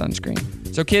I'll wear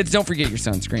sunscreen. So kids, don't forget your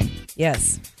sunscreen.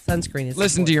 Yes, sunscreen is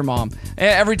Listen to your mom.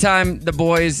 Every time the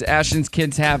boys, Ashton's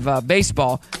kids, have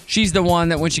baseball, she's the one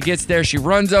that when she gets there, she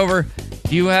runs over.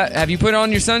 Have you put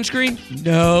on your sunscreen?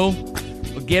 No.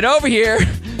 Well, get over here.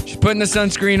 She's putting the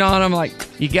sunscreen on. I'm like,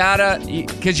 you gotta,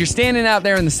 because you're standing out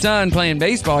there in the sun playing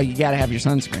baseball, you gotta have your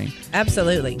sunscreen.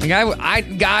 Absolutely.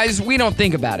 Like guys, we don't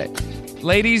think about it.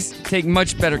 Ladies take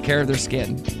much better care of their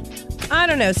skin. I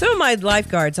don't know. Some of my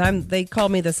lifeguards, they call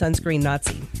me the sunscreen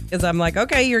Nazi because I'm like,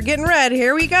 okay, you're getting red.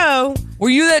 Here we go. Were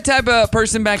you that type of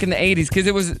person back in the 80s? Because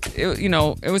it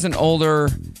was an older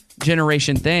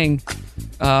generation thing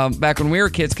back when we were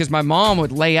kids. Because my mom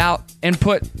would lay out and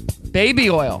put baby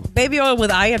oil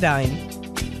with iodine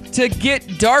to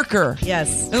get darker.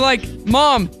 Yes. And like,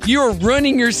 Mom, you are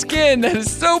ruining your skin. That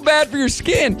is so bad for your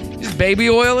skin. Just baby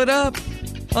oil it up.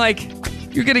 Like,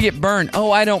 you're gonna get burned.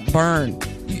 Oh, I don't burn.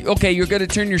 Okay, you're going to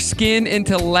turn your skin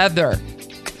into leather.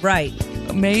 Right.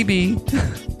 Maybe.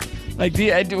 Like,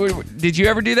 did you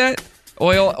ever do that?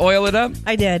 Oil it up?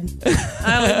 I did.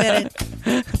 I'll admit it.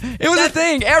 It was a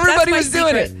thing. Everybody was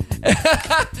doing it.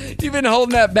 You've been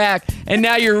holding that back, and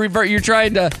now you're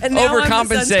trying to And now overcompensate. I'm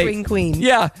the sunscreen queen.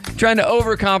 Yeah, trying to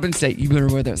overcompensate. You better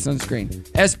wear that sunscreen.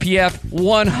 SPF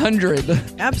 100.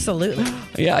 Absolutely.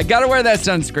 Yeah, I gotta wear that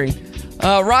sunscreen.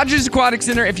 Rogers Aquatic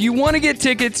Center. If you want to get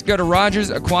tickets, go to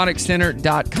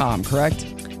RogersAquaticCenter.com. Correct?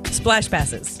 Splash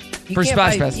passes. You For can't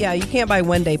splash buy- passes. Yeah, you can't buy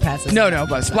one-day passes. No,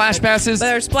 but splash passes.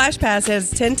 But our splash pass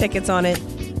has 10 tickets on it.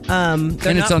 They're And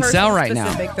it's not on sale right now.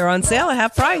 person-specific. They're on sale at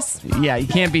half price. Yeah, you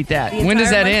can't beat that. The When does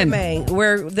entire that month end? of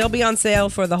May. They'll be on sale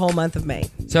for the whole month of May.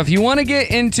 So if you want to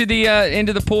get into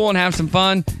the pool and have some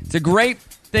fun, it's a great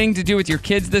thing to do with your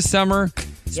kids this summer.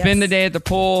 Spend the day at the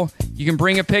pool. You can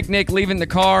bring a picnic, leave it in the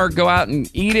car, go out and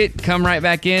eat it, come right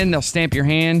back in. They'll stamp your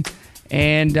hand.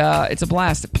 And it's a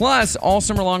blast. Plus, all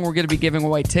summer long, we're going to be giving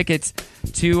away tickets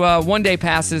to one-day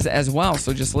passes as well.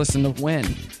 So just listen to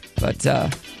win. But,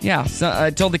 yeah, so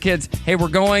I told the kids, hey, we're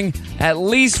going at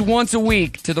least once a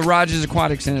week to the Rogers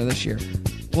Aquatic Center this year.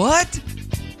 What?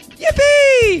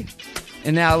 Yippee!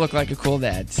 And now I look like a cool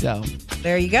dad. So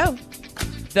there you go.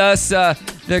 Thus,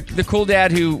 the cool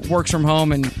dad who works from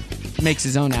home and makes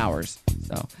his own hours.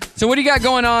 So what do you got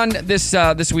going on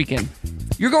this weekend?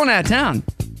 You're going out of town.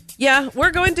 Yeah, we're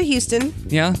going to Houston.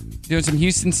 Yeah? Doing some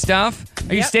Houston stuff?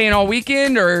 Are you staying all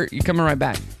weekend or are you coming right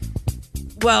back?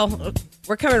 Well,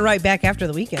 we're coming right back after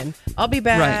the weekend. I'll be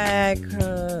back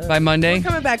by Monday? We're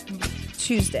coming back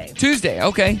Tuesday. Tuesday,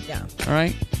 okay. Yeah. All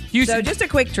right. Houston. So just a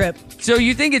quick trip. So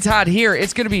you think it's hot here?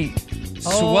 It's going to be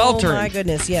sweltering. Oh my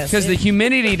goodness, yes. Because the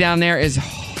humidity down there is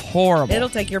horrible. It'll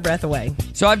take your breath away.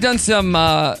 So I've done some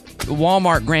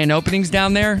Walmart grand openings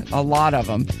down there, a lot of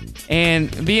them,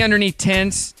 and be underneath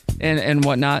tents and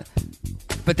whatnot.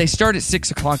 But they start at 6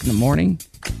 o'clock in the morning,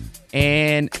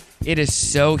 and it is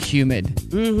so humid.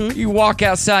 Mm-hmm. You walk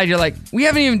outside, you're like, we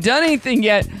haven't even done anything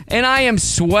yet, and I am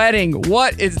sweating.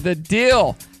 What is the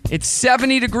deal? It's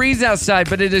 70 degrees outside,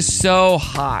 but it is so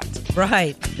hot.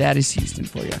 Right. That is Houston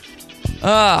for you.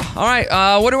 All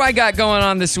right. What do I got going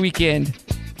on this weekend?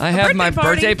 I have my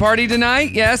birthday party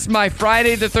tonight. Yes, my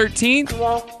Friday the 13th.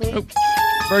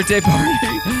 Birthday party.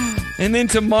 And then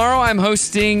tomorrow I'm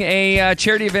hosting a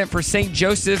charity event for St.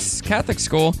 Joseph's Catholic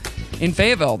School in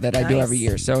Fayetteville that I do every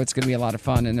year. So it's going to be a lot of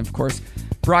fun. And, of course,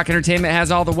 Brock Entertainment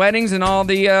has all the weddings and all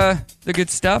the good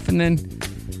stuff. And then,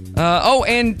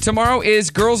 and tomorrow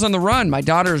is Girls on the Run. My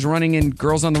daughter is running in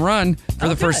Girls on the Run for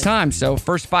the first time. So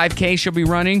first 5K she'll be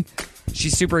running.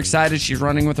 She's super excited. She's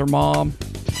running with her mom.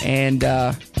 And,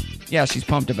 yeah, she's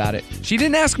pumped about it. She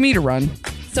didn't ask me to run.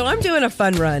 So I'm doing a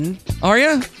fun run. Are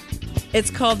you? It's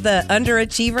called the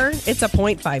Underachiever. It's a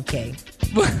 0.5K.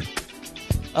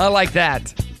 I like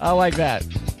that.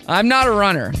 I'm not a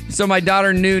runner, so my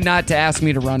daughter knew not to ask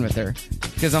me to run with her.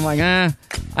 Because I'm like,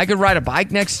 I could ride a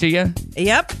bike next to you.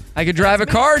 Yep. I could drive a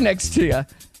car next to you.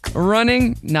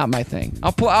 Running, not my thing.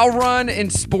 I'll run in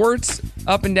sports,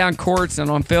 up and down courts and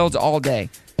on fields all day.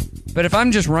 But if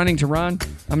I'm just running to run,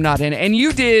 I'm not in it. And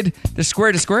you did the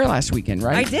square to square last weekend,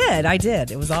 right? I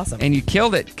did. It was awesome. And you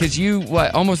killed it because you,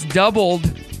 almost doubled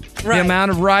the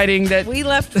amount of riding that... We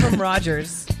left from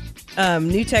Rogers,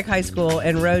 New Tech High School,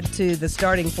 and rode to the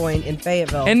starting point in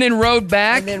Fayetteville. And then rode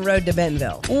back? And then rode to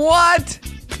Bentonville. What?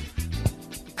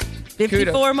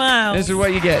 54 miles. This is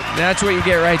what you get. That's what you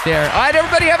get right there. All right,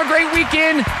 everybody, have a great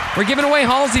weekend. We're giving away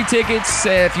Halsey tickets.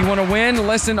 If you want to win,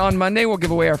 listen on Monday. We'll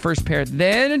give away our first pair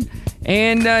then.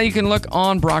 And you can look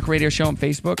on Brock Radio Show on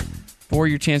Facebook for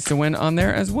your chance to win on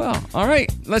there as well. All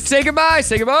right, let's say goodbye.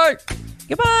 Say goodbye.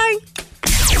 Goodbye.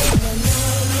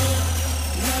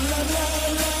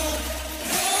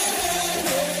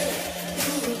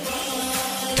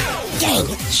 Dang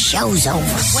it, show's over.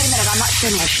 Wait a minute, I'm not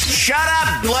finished. Shut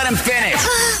up and let him finish.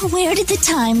 Where did the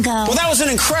time go? Well, that was an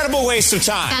incredible waste of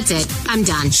time. That's it. I'm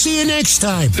done. See you next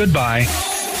time. Goodbye.